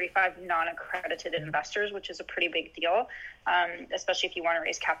up to 35 non-accredited investors, which is a pretty big deal, especially if you want to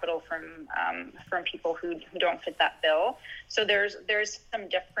raise capital from people who don't fit that bill. So there's some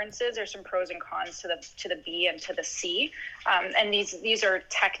differences. There's some pros and cons to the B and to the C, and these are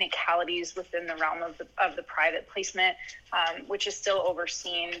technicalities within the realm of the private placement, which is still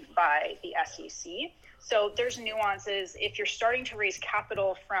overseen by the SEC. So there's nuances. If you're starting to raise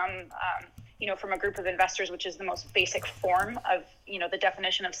capital from a group of investors, which is the most basic form of, the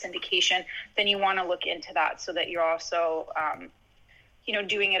definition of syndication, then you want to look into that so that you're also,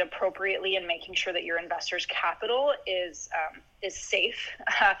 doing it appropriately and making sure that your investors' capital is safe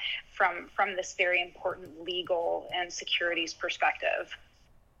from this very important legal and securities perspective.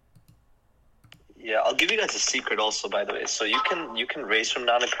 Yeah, I'll give you guys a secret also, by the way. So you can raise from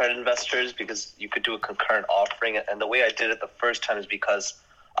non-accredited investors because you could do a concurrent offering. And the way I did it the first time is because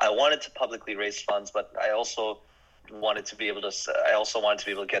I wanted to publicly raise funds, but I also wanted to be able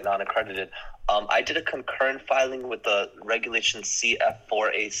to get non-accredited. I did a concurrent filing with the regulation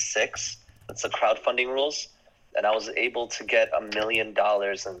CF4A6. That's the crowdfunding rules. And I was able to get $1 million, and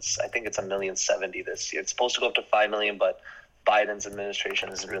I think it's $1.07 million this year. It's supposed to go up to $5 million, but Biden's administration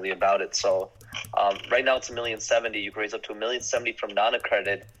isn't really about it. So right now it's $1.07 million. You can raise up to $1.07 million from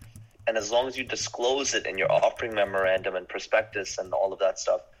non-accredited. And as long as you disclose it in your offering memorandum and prospectus and all of that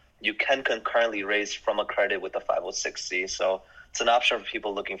stuff, you can concurrently raise from accredited with the 506C. So it's an option for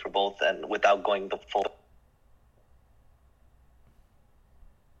people looking for both and without going the full.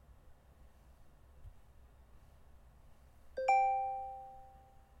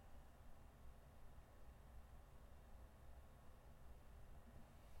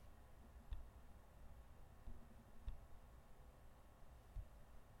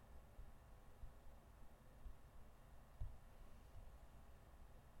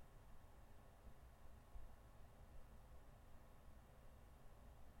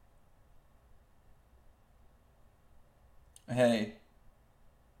 Hey,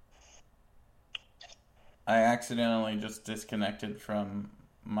 I accidentally just disconnected from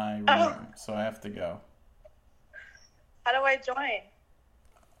my room, so I have to go. How do I join?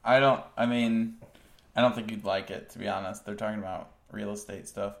 I don't think you'd like it, to be honest. They're talking about real estate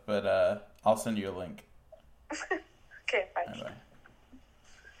stuff, but I'll send you a link. Okay, bye. Bye-bye.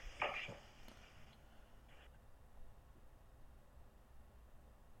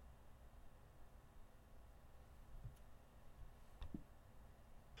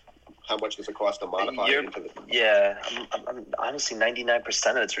 How much does it cost to modify it? Yeah, I'm honestly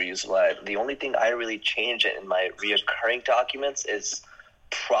 99% of it's reusable. The only thing I really change in my reoccurring documents is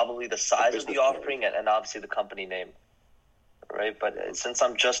probably the size of the offering and obviously the company name, right? But since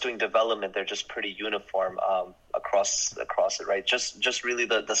I'm just doing development, they're just pretty uniform across it, right? Just really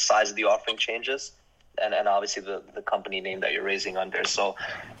the size of the offering changes, and obviously the company name that you're raising under. So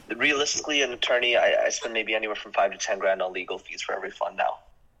realistically, an attorney, I spend maybe anywhere from $5,000 to $10,000 on legal fees for every fund now.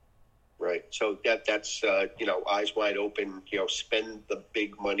 Right. So that's eyes wide open, spend the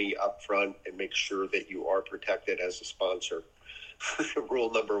big money up front and make sure that you are protected as a sponsor.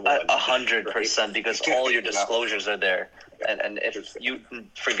 Rule number one. 100%, because all your disclosures are there. And if you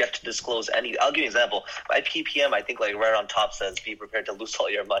forget to disclose any, I'll give you an example. My PPM, I think like right on top says, be prepared to lose all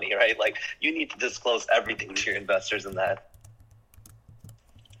your money, right? Like you need to disclose everything to your investors in that.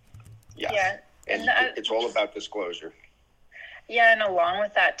 Yeah. And it's all about disclosure. Yeah, and along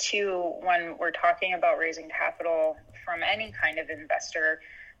with that too, when we're talking about raising capital from any kind of investor,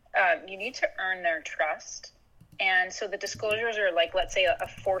 you need to earn their trust. And so the disclosures are like, let's say, a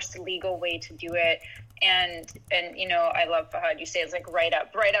forced legal way to do it. And you know, I love how you say it's like right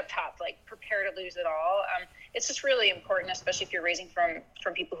up top, like prepare to lose it all. It's just really important, especially if you're raising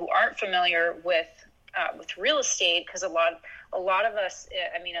from people who aren't familiar with real estate, because a lot of us,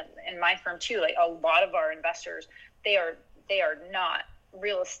 I mean, in my firm too, like a lot of our investors, they are not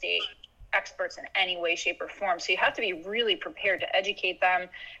real estate experts in any way, shape, or form. So you have to be really prepared to educate them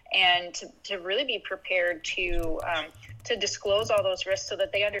and to really be prepared to disclose all those risks so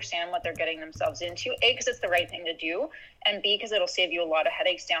that they understand what they're getting themselves into. A, because it's the right thing to do, and B, because it'll save you a lot of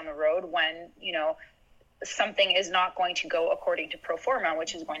headaches down the road when, you know, something is not going to go according to pro forma,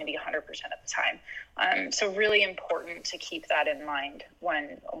 which is going to be 100% of the time. So really important to keep that in mind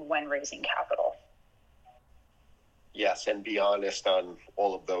when raising capital. Yes, and be honest on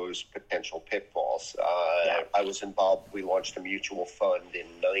all of those potential pitfalls. I was involved. We launched a mutual fund in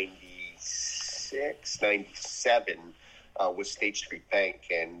 96, 97 with State Street Bank,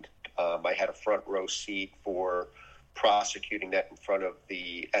 and I had a front row seat for prosecuting that in front of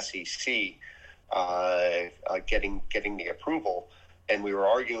the SEC, getting the approval. And we were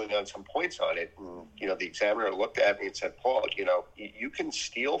arguing on some points on it. And, you know, the examiner looked at me and said, Paul, you know, you can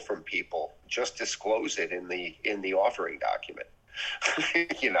steal from people. Just disclose it in the offering document.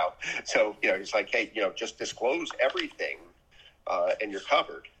 You know, so, you know, he's like, hey, you know, just disclose everything and you're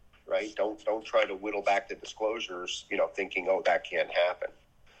covered, right? Don't try to whittle back the disclosures, you know, thinking, oh, that can't happen.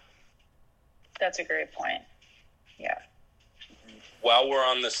 That's a great point. Yeah. While we're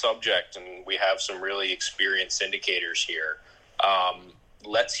on the subject and we have some really experienced syndicators here,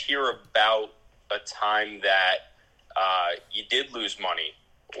 let's hear about a time that you did lose money,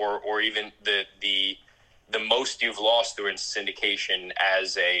 or even the most you've lost through syndication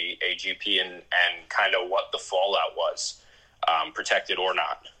as a GP, and kind of what the fallout was, protected or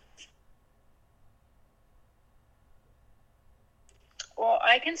not. Well,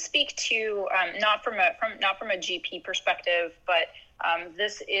 I can speak to not from a GP perspective, but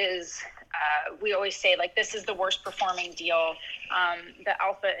this is. We always say, like, this is the worst performing deal that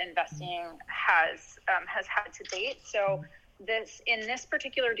Alpha Investing has had to date. So in this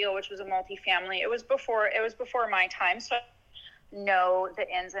particular deal, which was a multifamily, it was before my time, so I know the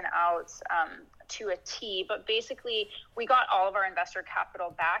ins and outs to a T. But basically, we got all of our investor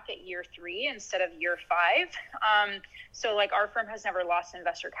capital back at year 3 instead of year 5. So like our firm has never lost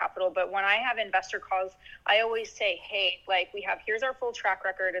investor capital, but when I have investor calls, I always say, hey, like here's our full track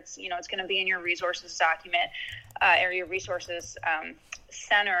record. It's, you know, it's going to be in your resources document or your resources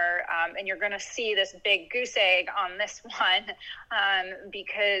center. And you're going to see this big goose egg on this one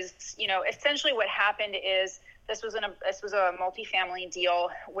because, you know, essentially what happened is this was a multifamily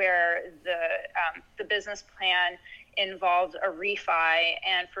deal where the business plan involved a refi,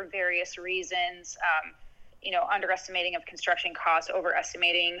 and for various reasons, you know, underestimating of construction costs,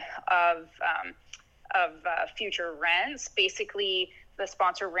 overestimating of future rents. Basically, the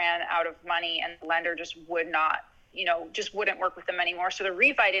sponsor ran out of money, and the lender just wouldn't work with them anymore. So the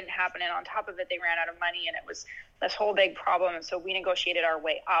refi didn't happen, and on top of it, they ran out of money, and it was this whole big problem. And so we negotiated our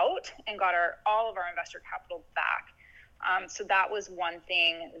way out and got all of our investor capital back. So that was one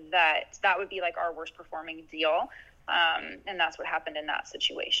thing that would be like our worst performing deal, and that's what happened in that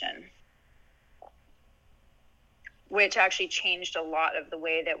situation, which actually changed a lot of the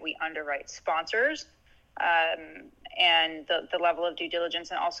way that we underwrite sponsors, and the level of due diligence,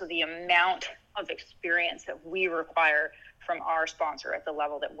 and also the amount of experience that we require from our sponsor at the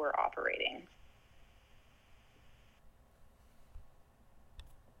level that we're operating.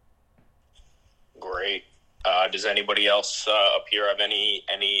 Great. Does anybody else up here have any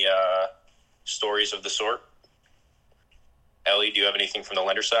stories of the sort? Ellie, do you have anything from the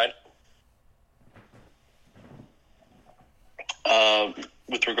lender side?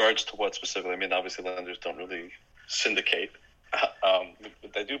 With regards to what specifically? I mean, obviously lenders don't really syndicate,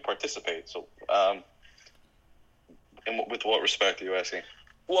 but they do participate. So, and with what respect are you asking?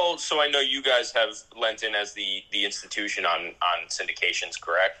 Well, so I know you guys have lent in as the institution on syndications,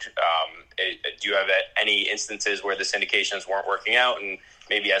 correct? Do you have any instances where the syndications weren't working out, and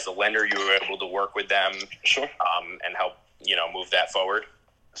maybe as a lender you were able to work with them, sure, and help move that forward?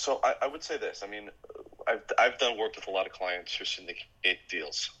 So I would say this. I mean, I've done work with a lot of clients who syndicate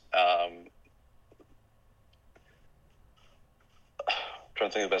deals. Trying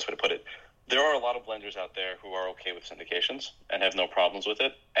to think of the best way to put it. There are a lot of lenders out there who are okay with syndications and have no problems with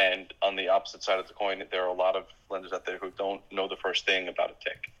it. And on the opposite side of the coin, there are a lot of lenders out there who don't know the first thing about a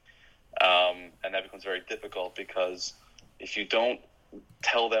TIC. And that becomes very difficult because if you don't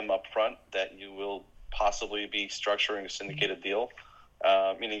tell them up front that you will possibly be structuring a syndicated deal,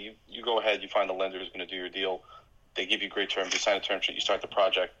 meaning you go ahead, you find the lender who's going to do your deal, they give you great terms, you sign a term sheet, you start the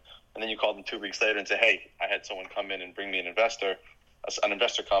project, and then you call them 2 weeks later and say, hey, I had someone come in and bring me an investor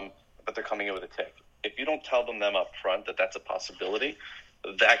come, but they're coming in with a TIC. If you don't tell them up front that that's a possibility,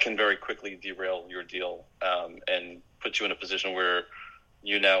 that can very quickly derail your deal and put you in a position where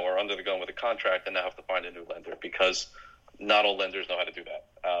you now are under the gun with a contract and now have to find a new lender, because not all lenders know how to do that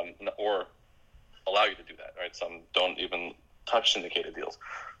or allow you to do that, right? Some don't even touch syndicated deals.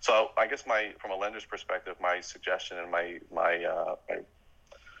 So I guess from a lender's perspective, my suggestion and my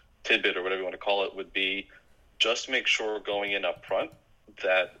tidbit or whatever you want to call it would be just make sure going in up front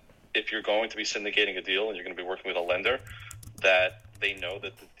that if you're going to be syndicating a deal and you're going to be working with a lender, that they know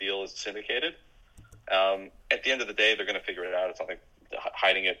that the deal is syndicated. At the end of the day, they're going to figure it out. It's not like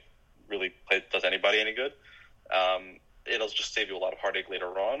hiding it really does anybody any good. It'll just save you a lot of heartache later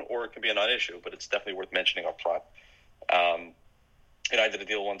on, or it can be a non-issue, but it's definitely worth mentioning up front. I did a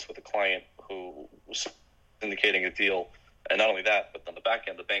deal once with a client who was syndicating a deal, and not only that, but on the back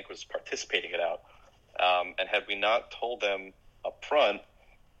end, the bank was participating it out. And had we not told them up front,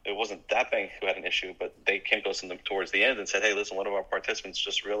 it wasn't that bank who had an issue, but they came to us towards the end and said, hey, listen, one of our participants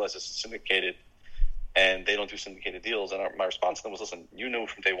just realized this is syndicated, and they don't do syndicated deals. And my response to them was, listen, you knew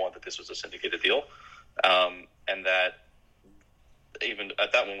from day one that this was a syndicated deal, and that even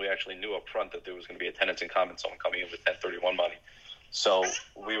at that one, we actually knew up front that there was going to be a tenants in common, someone coming in with 1031 money. So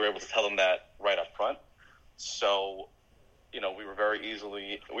we were able to tell them that right up front. So, we were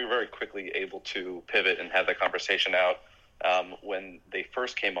very quickly able to pivot and have that conversation out when they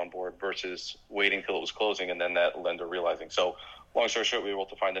first came on board versus waiting till it was closing and then that lender realizing. So long story short, we were able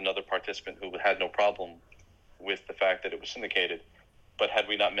to find another participant who had no problem with the fact that it was syndicated. But had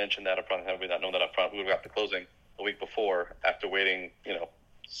we not mentioned that up front, had we not known that up front, we would have got the closing a week before after waiting,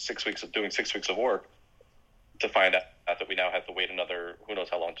 6 weeks of work to find out that we now have to wait another, who knows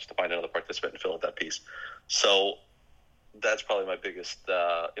how long, just to find another participant and fill out that piece. So that's probably my biggest,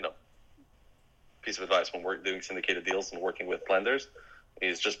 piece of advice when we're doing syndicated deals and working with lenders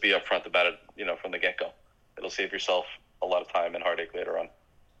is just be upfront about it, from the get-go. It'll save yourself a lot of time and heartache later on.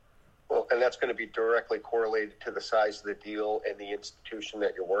 Well, and that's going to be directly correlated to the size of the deal and the institution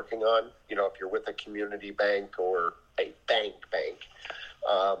that you're working on. If you're with a community bank or a bank,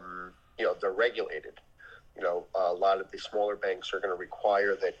 they're regulated. A lot of the smaller banks are going to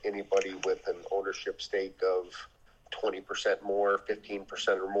require that anybody with an ownership stake of 20% more,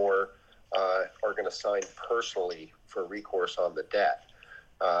 15% or more, are going to sign personally for recourse on the debt.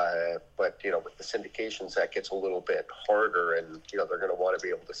 But with the syndications, that gets a little bit harder, and they're going to want to be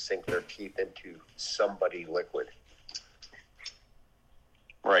able to sink their teeth into somebody liquid.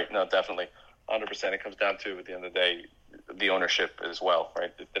 Right. No, definitely. 100%. It comes down to, at the end of the day, the ownership as well,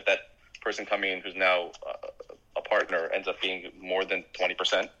 right? If that person coming in who's now a partner ends up being more than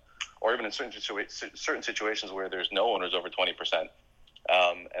 20%, or even in certain situations where there's no owners over 20%,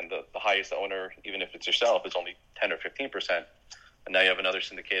 and the highest owner, even if it's yourself, is only 10 or 15%, and now you have another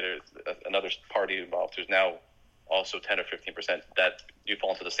syndicator, another party involved who's now also 10 or 15%, that you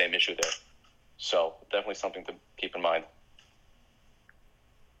fall into the same issue there. So definitely something to keep in mind.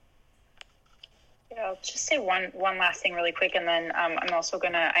 Yeah, I'll just say one last thing really quick, and then I'm also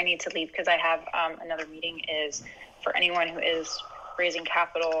I need to leave because I have another meeting, is for anyone who is raising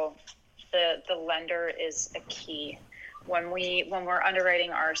capital, the lender is a key. When we're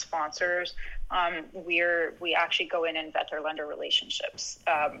underwriting our sponsors, we actually go in and vet their lender relationships.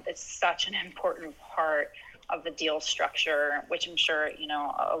 It's such an important part of the deal structure, which I'm sure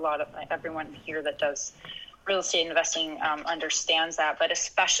a lot of everyone here that does real estate investing understands that. But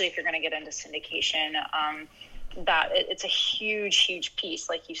especially if you're going to get into syndication, that it's a huge piece,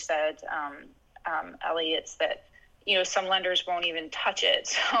 like you said, Ellie. It's that some lenders won't even touch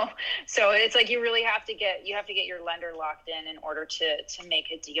it. So it's like you really have to get your lender locked in order to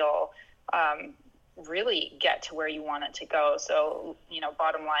make a deal really get to where you want it to go. So,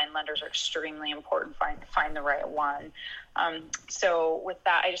 bottom line, lenders are extremely important. Find the right one. So with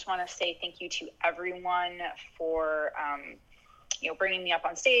that, I just want to say thank you to everyone for, bringing me up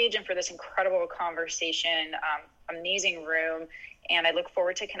on stage and for this incredible conversation. Amazing room. And I look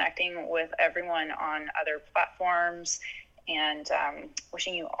forward to connecting with everyone on other platforms and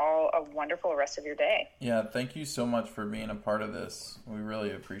wishing you all a wonderful rest of your day. Yeah, thank you so much for being a part of this. We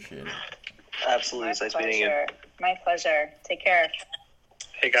really appreciate it. Absolutely. It's nice meeting you. My pleasure. Take care.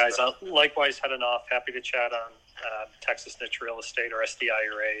 Hey, guys. Likewise, heading off. Happy to chat on Texas Niche Real Estate or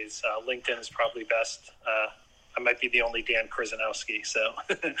SDIRAs. LinkedIn is probably best. I might be the only Dan Krzyzanowski, so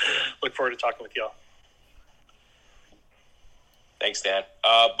look forward to talking with y'all. Thanks, Dan.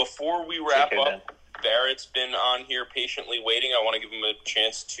 Before we wrap up, Dan. Barrett's been on here patiently waiting. I want to give him a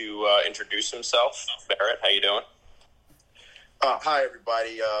chance to introduce himself. Barrett, how you doing? Hi,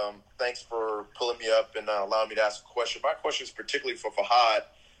 everybody. Thanks for pulling me up and allowing me to ask a question. My question is particularly for Fahad.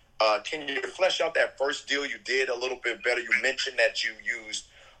 Can you flesh out that first deal you did a little bit better? You mentioned that you used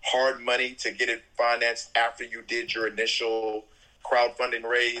hard money to get it financed after you did your initial crowdfunding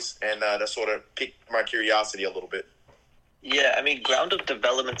raise, and that sort of piqued my curiosity a little bit. Yeah, I mean, ground-up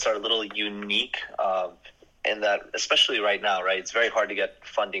developments are a little unique in that, especially right now, right? It's very hard to get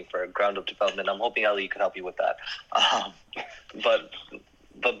funding for ground-up development. I'm hoping Ali can help you with that.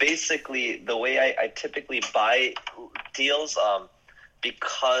 But basically, the way I typically buy deals,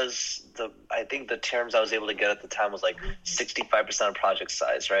 because I think the terms I was able to get at the time was like 65% of project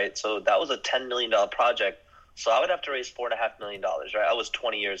size, right? So that was a $10 million project. So I would have to raise $4.5 million, right? I was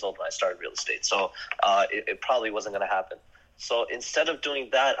 20 years old when I started real estate, so it probably wasn't going to happen. So instead of doing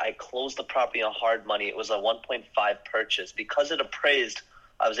that, I closed the property on hard money. It was a 1.5 purchase. Because it appraised,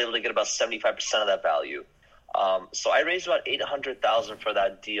 I was able to get about 75% of that value. So I raised about $800,000 for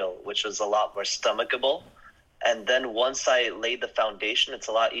that deal, which was a lot more stomachable. And then once I laid the foundation, it's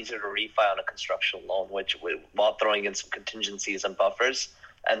a lot easier to refi on a construction loan, while throwing in some contingencies and buffers.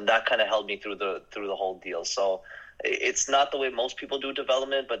 And that kind of held me through the whole deal. So it's not the way most people do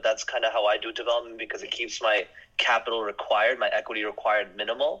development, but that's kind of how I do development because it keeps my capital required, my equity required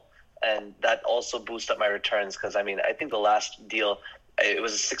minimal. And that also boosts up my returns because, I mean, I think the last deal, it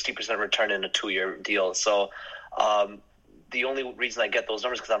was a 60% return in a 2-year deal. So the only reason I get those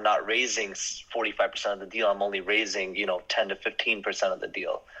numbers is because I'm not raising 45% of the deal. I'm only raising, 10 to 15% of the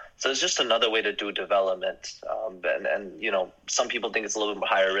deal. So it's just another way to do development. And some people think it's a little bit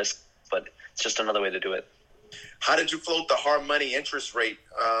higher risk, but it's just another way to do it. How did you float the hard money interest rate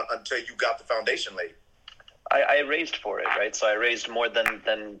until you got the foundation laid? I raised for it, right? So I raised more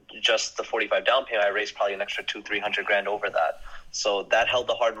than just the 45 down payment. I raised probably an extra $200,000-$300,000 over that. So that held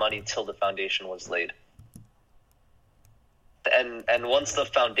the hard money till the foundation was laid. And once the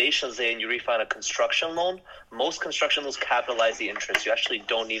foundation is laid and you refi a construction loan, most construction loans capitalize the interest. You actually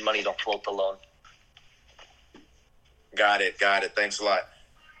don't need money to float the loan. Got it. Thanks a lot.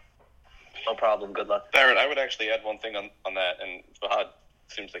 No problem. Good luck. Barrett, I would actually add one thing on that, and Fahad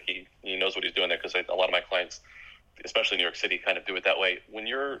seems like he knows what he's doing there because a lot of my clients, especially in New York City, kind of do it that way. When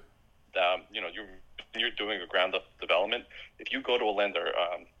you're doing a ground up development, if you go to a lender,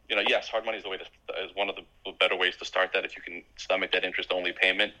 yes, hard money is one of the better ways to start that if you can stomach that interest only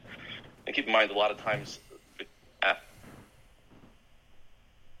payment. And keep in mind, a lot of times.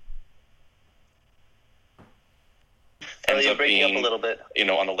 You're breaking up a little bit.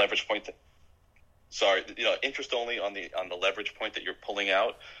 On the leverage point. Interest only on the leverage point that you're pulling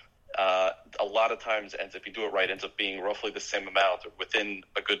out. A lot of times, if you do it right, ends up being roughly the same amount or within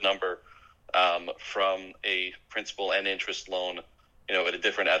a good number from a principal and interest loan. At a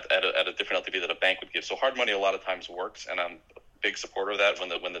different LTV that a bank would give. So hard money a lot of times works, and I'm a big supporter of that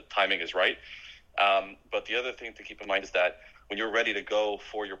when the timing is right. But the other thing to keep in mind is that when you're ready to go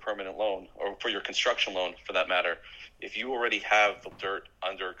for your permanent loan or for your construction loan, for that matter, if you already have the dirt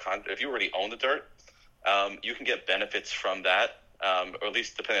under contract, if you already own the dirt, you can get benefits from that, or at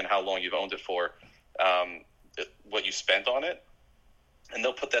least depending on how long you've owned it for, what you spent on it, and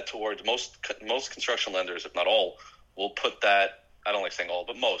they'll put that towards most construction lenders, if not all, will put that. I don't like saying all,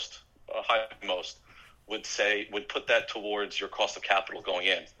 but most would put that towards your cost of capital going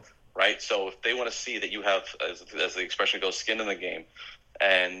in, right? So if they want to see that you have, as the expression goes, skin in the game,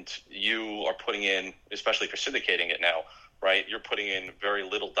 and you are putting in, especially if you're syndicating it now, right? You're putting in very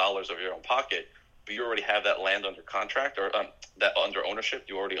little dollars of your own pocket, but you already have that land under contract or that under ownership.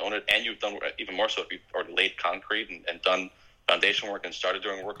 You already own it, and you've done even more so if you've already laid concrete and done foundation work and started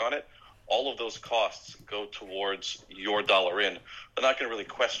doing work on it. All of those costs go towards your dollar in. They're not going to really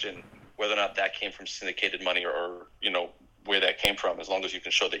question whether or not that came from syndicated money or where that came from, as long as you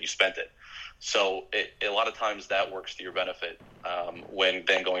can show that you spent it. So a lot of times that works to your benefit when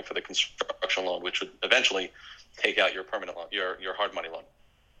then going for the construction loan, which would eventually take out your permanent loan, your hard money loan.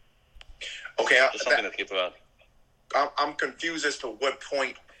 Okay, just something to keep about. I'm confused as to what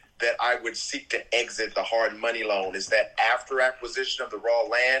point that I would seek to exit the hard money loan. Is that after acquisition of the raw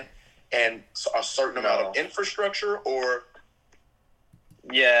land and a certain amount of infrastructure, or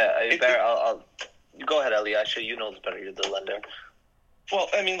Yeah, I'll go ahead, Ellie. Actually, you know this better. You're the lender. Well,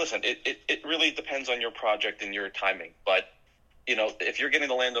 I mean, listen, it really depends on your project and your timing. But, if you're getting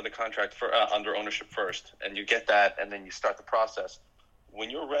the land under contract for under ownership first, and you get that, and then you start the process, when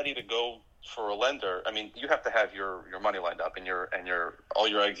you're ready to go for a lender, I mean, you have to have your money lined up and your all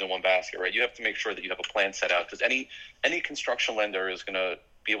your eggs in one basket, right? You have to make sure that you have a plan set out, because any construction lender is going to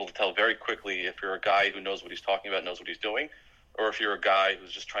be able to tell very quickly if you're a guy who knows what he's talking about, knows what he's doing, or if you're a guy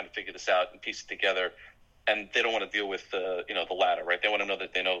who's just trying to figure this out and piece it together. And they don't want to deal with the latter, right? They want to know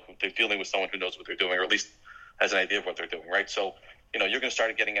that they're dealing with someone who knows what they're doing, or at least has an idea of what they're doing, right? So, you're going to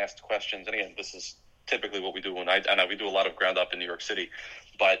start getting asked questions. And again, this is typically what we do we do a lot of ground up in New York City.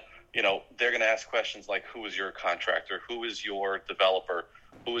 But, they're going to ask questions like, who is your contractor? Who is your developer?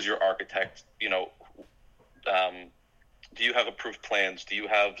 Who is your architect? Do you have approved plans? Do you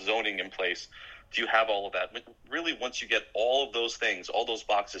have zoning in place? Do you have all of that? But really, once you get all of those things, all those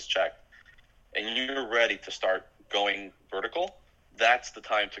boxes checked, and you're ready to start going vertical, that's the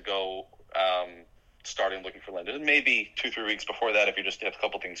time to go starting looking for lenders. And maybe 2-3 weeks before that, if you just have a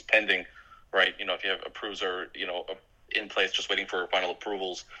couple things pending, right? If you have approves or, in place, just waiting for final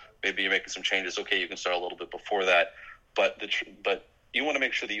approvals, maybe you're making some changes. Okay, you can start a little bit before that. But you want to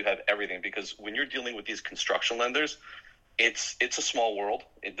make sure that you have everything, because when you're dealing with these construction lenders, it's a small world.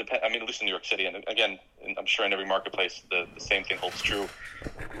 It depends. I mean, at least in New York City, and again, I'm sure in every marketplace, the same thing holds true.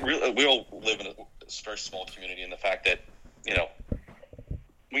 We all live in a very small community, and the fact that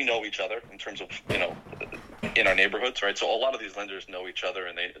we know each other in terms of in our neighborhoods, right? So a lot of these lenders know each other,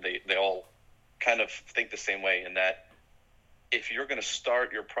 and they all kind of think the same way. In that, if you're going to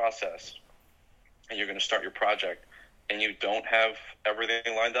start your process and you're going to start your project, and you don't have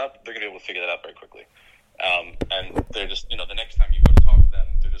everything lined up, they're going to be able to figure that out very quickly. And they're just, the next time you go to talk to them,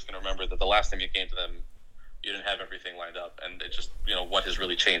 they're just going to remember that the last time you came to them, you didn't have everything lined up. And it just, what has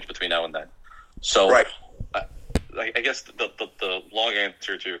really changed between now and then. So right. I guess the long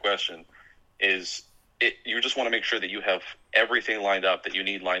answer to your question is you just want to make sure that you have everything lined up that you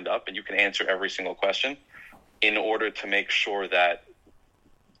need lined up, and you can answer every single question in order to make sure that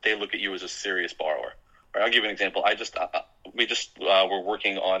they look at you as a serious borrower. Right, I'll give you an example. We were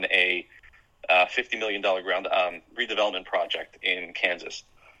working on a $50 million ground redevelopment project in Kansas.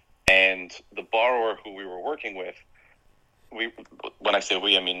 And the borrower who we were working with, when I say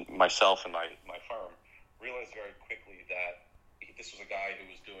we, I mean myself and my firm, realized very quickly that this was a guy who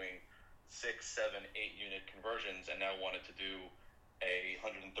was doing 6, 7, 8 unit conversions and now wanted to do a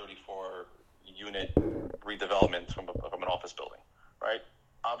 134 unit redevelopment from an office building, right?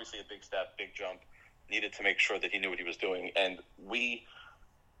 Obviously a big step, big jump, needed to make sure that he knew what he was doing. And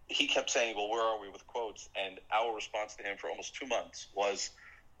he kept saying, well, where are we with quotes? And our response to him for almost 2 months was,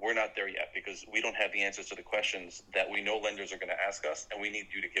 we're not there yet, because we don't have the answers to the questions that we know lenders are going to ask us, and we need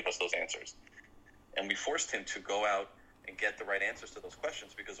you to give us those answers. And we forced him to go out and get the right answers to those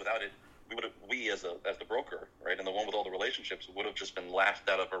questions, because without it, we as the broker, right, and the one with all the relationships, would have just been laughed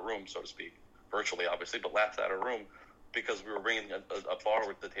out of a room, so to speak, virtually, obviously, but laughed out of a room, because we were bringing a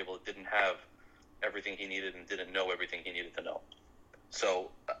borrower to the table that didn't have everything he needed and didn't know everything he needed to know. So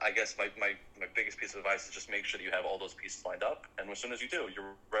I guess my biggest piece of advice is just make sure that you have all those pieces lined up, and as soon as you do,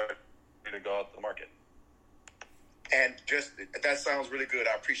 you're ready to go out to the market. And just, that sounds really good.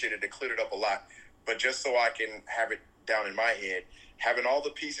 I appreciate it. It cleared it up a lot. But just so I can have it down in my head, having all the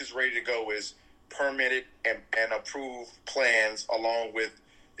pieces ready to go is permitted and approved plans along with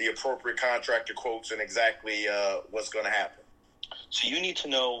the appropriate contractor quotes and exactly what's going to happen. So you need to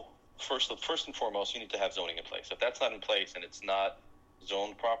know, first and foremost, you need to have zoning in place. If that's not in place and it's not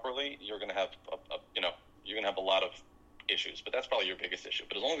zoned properly, you're going to have you're going to have a lot of issues. But that's probably your biggest issue.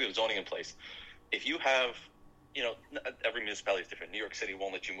 But as long as you have zoning in place, if you have, every municipality is different. New York City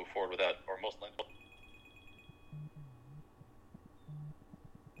won't let you move forward without, or most.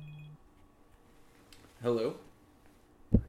 Hello?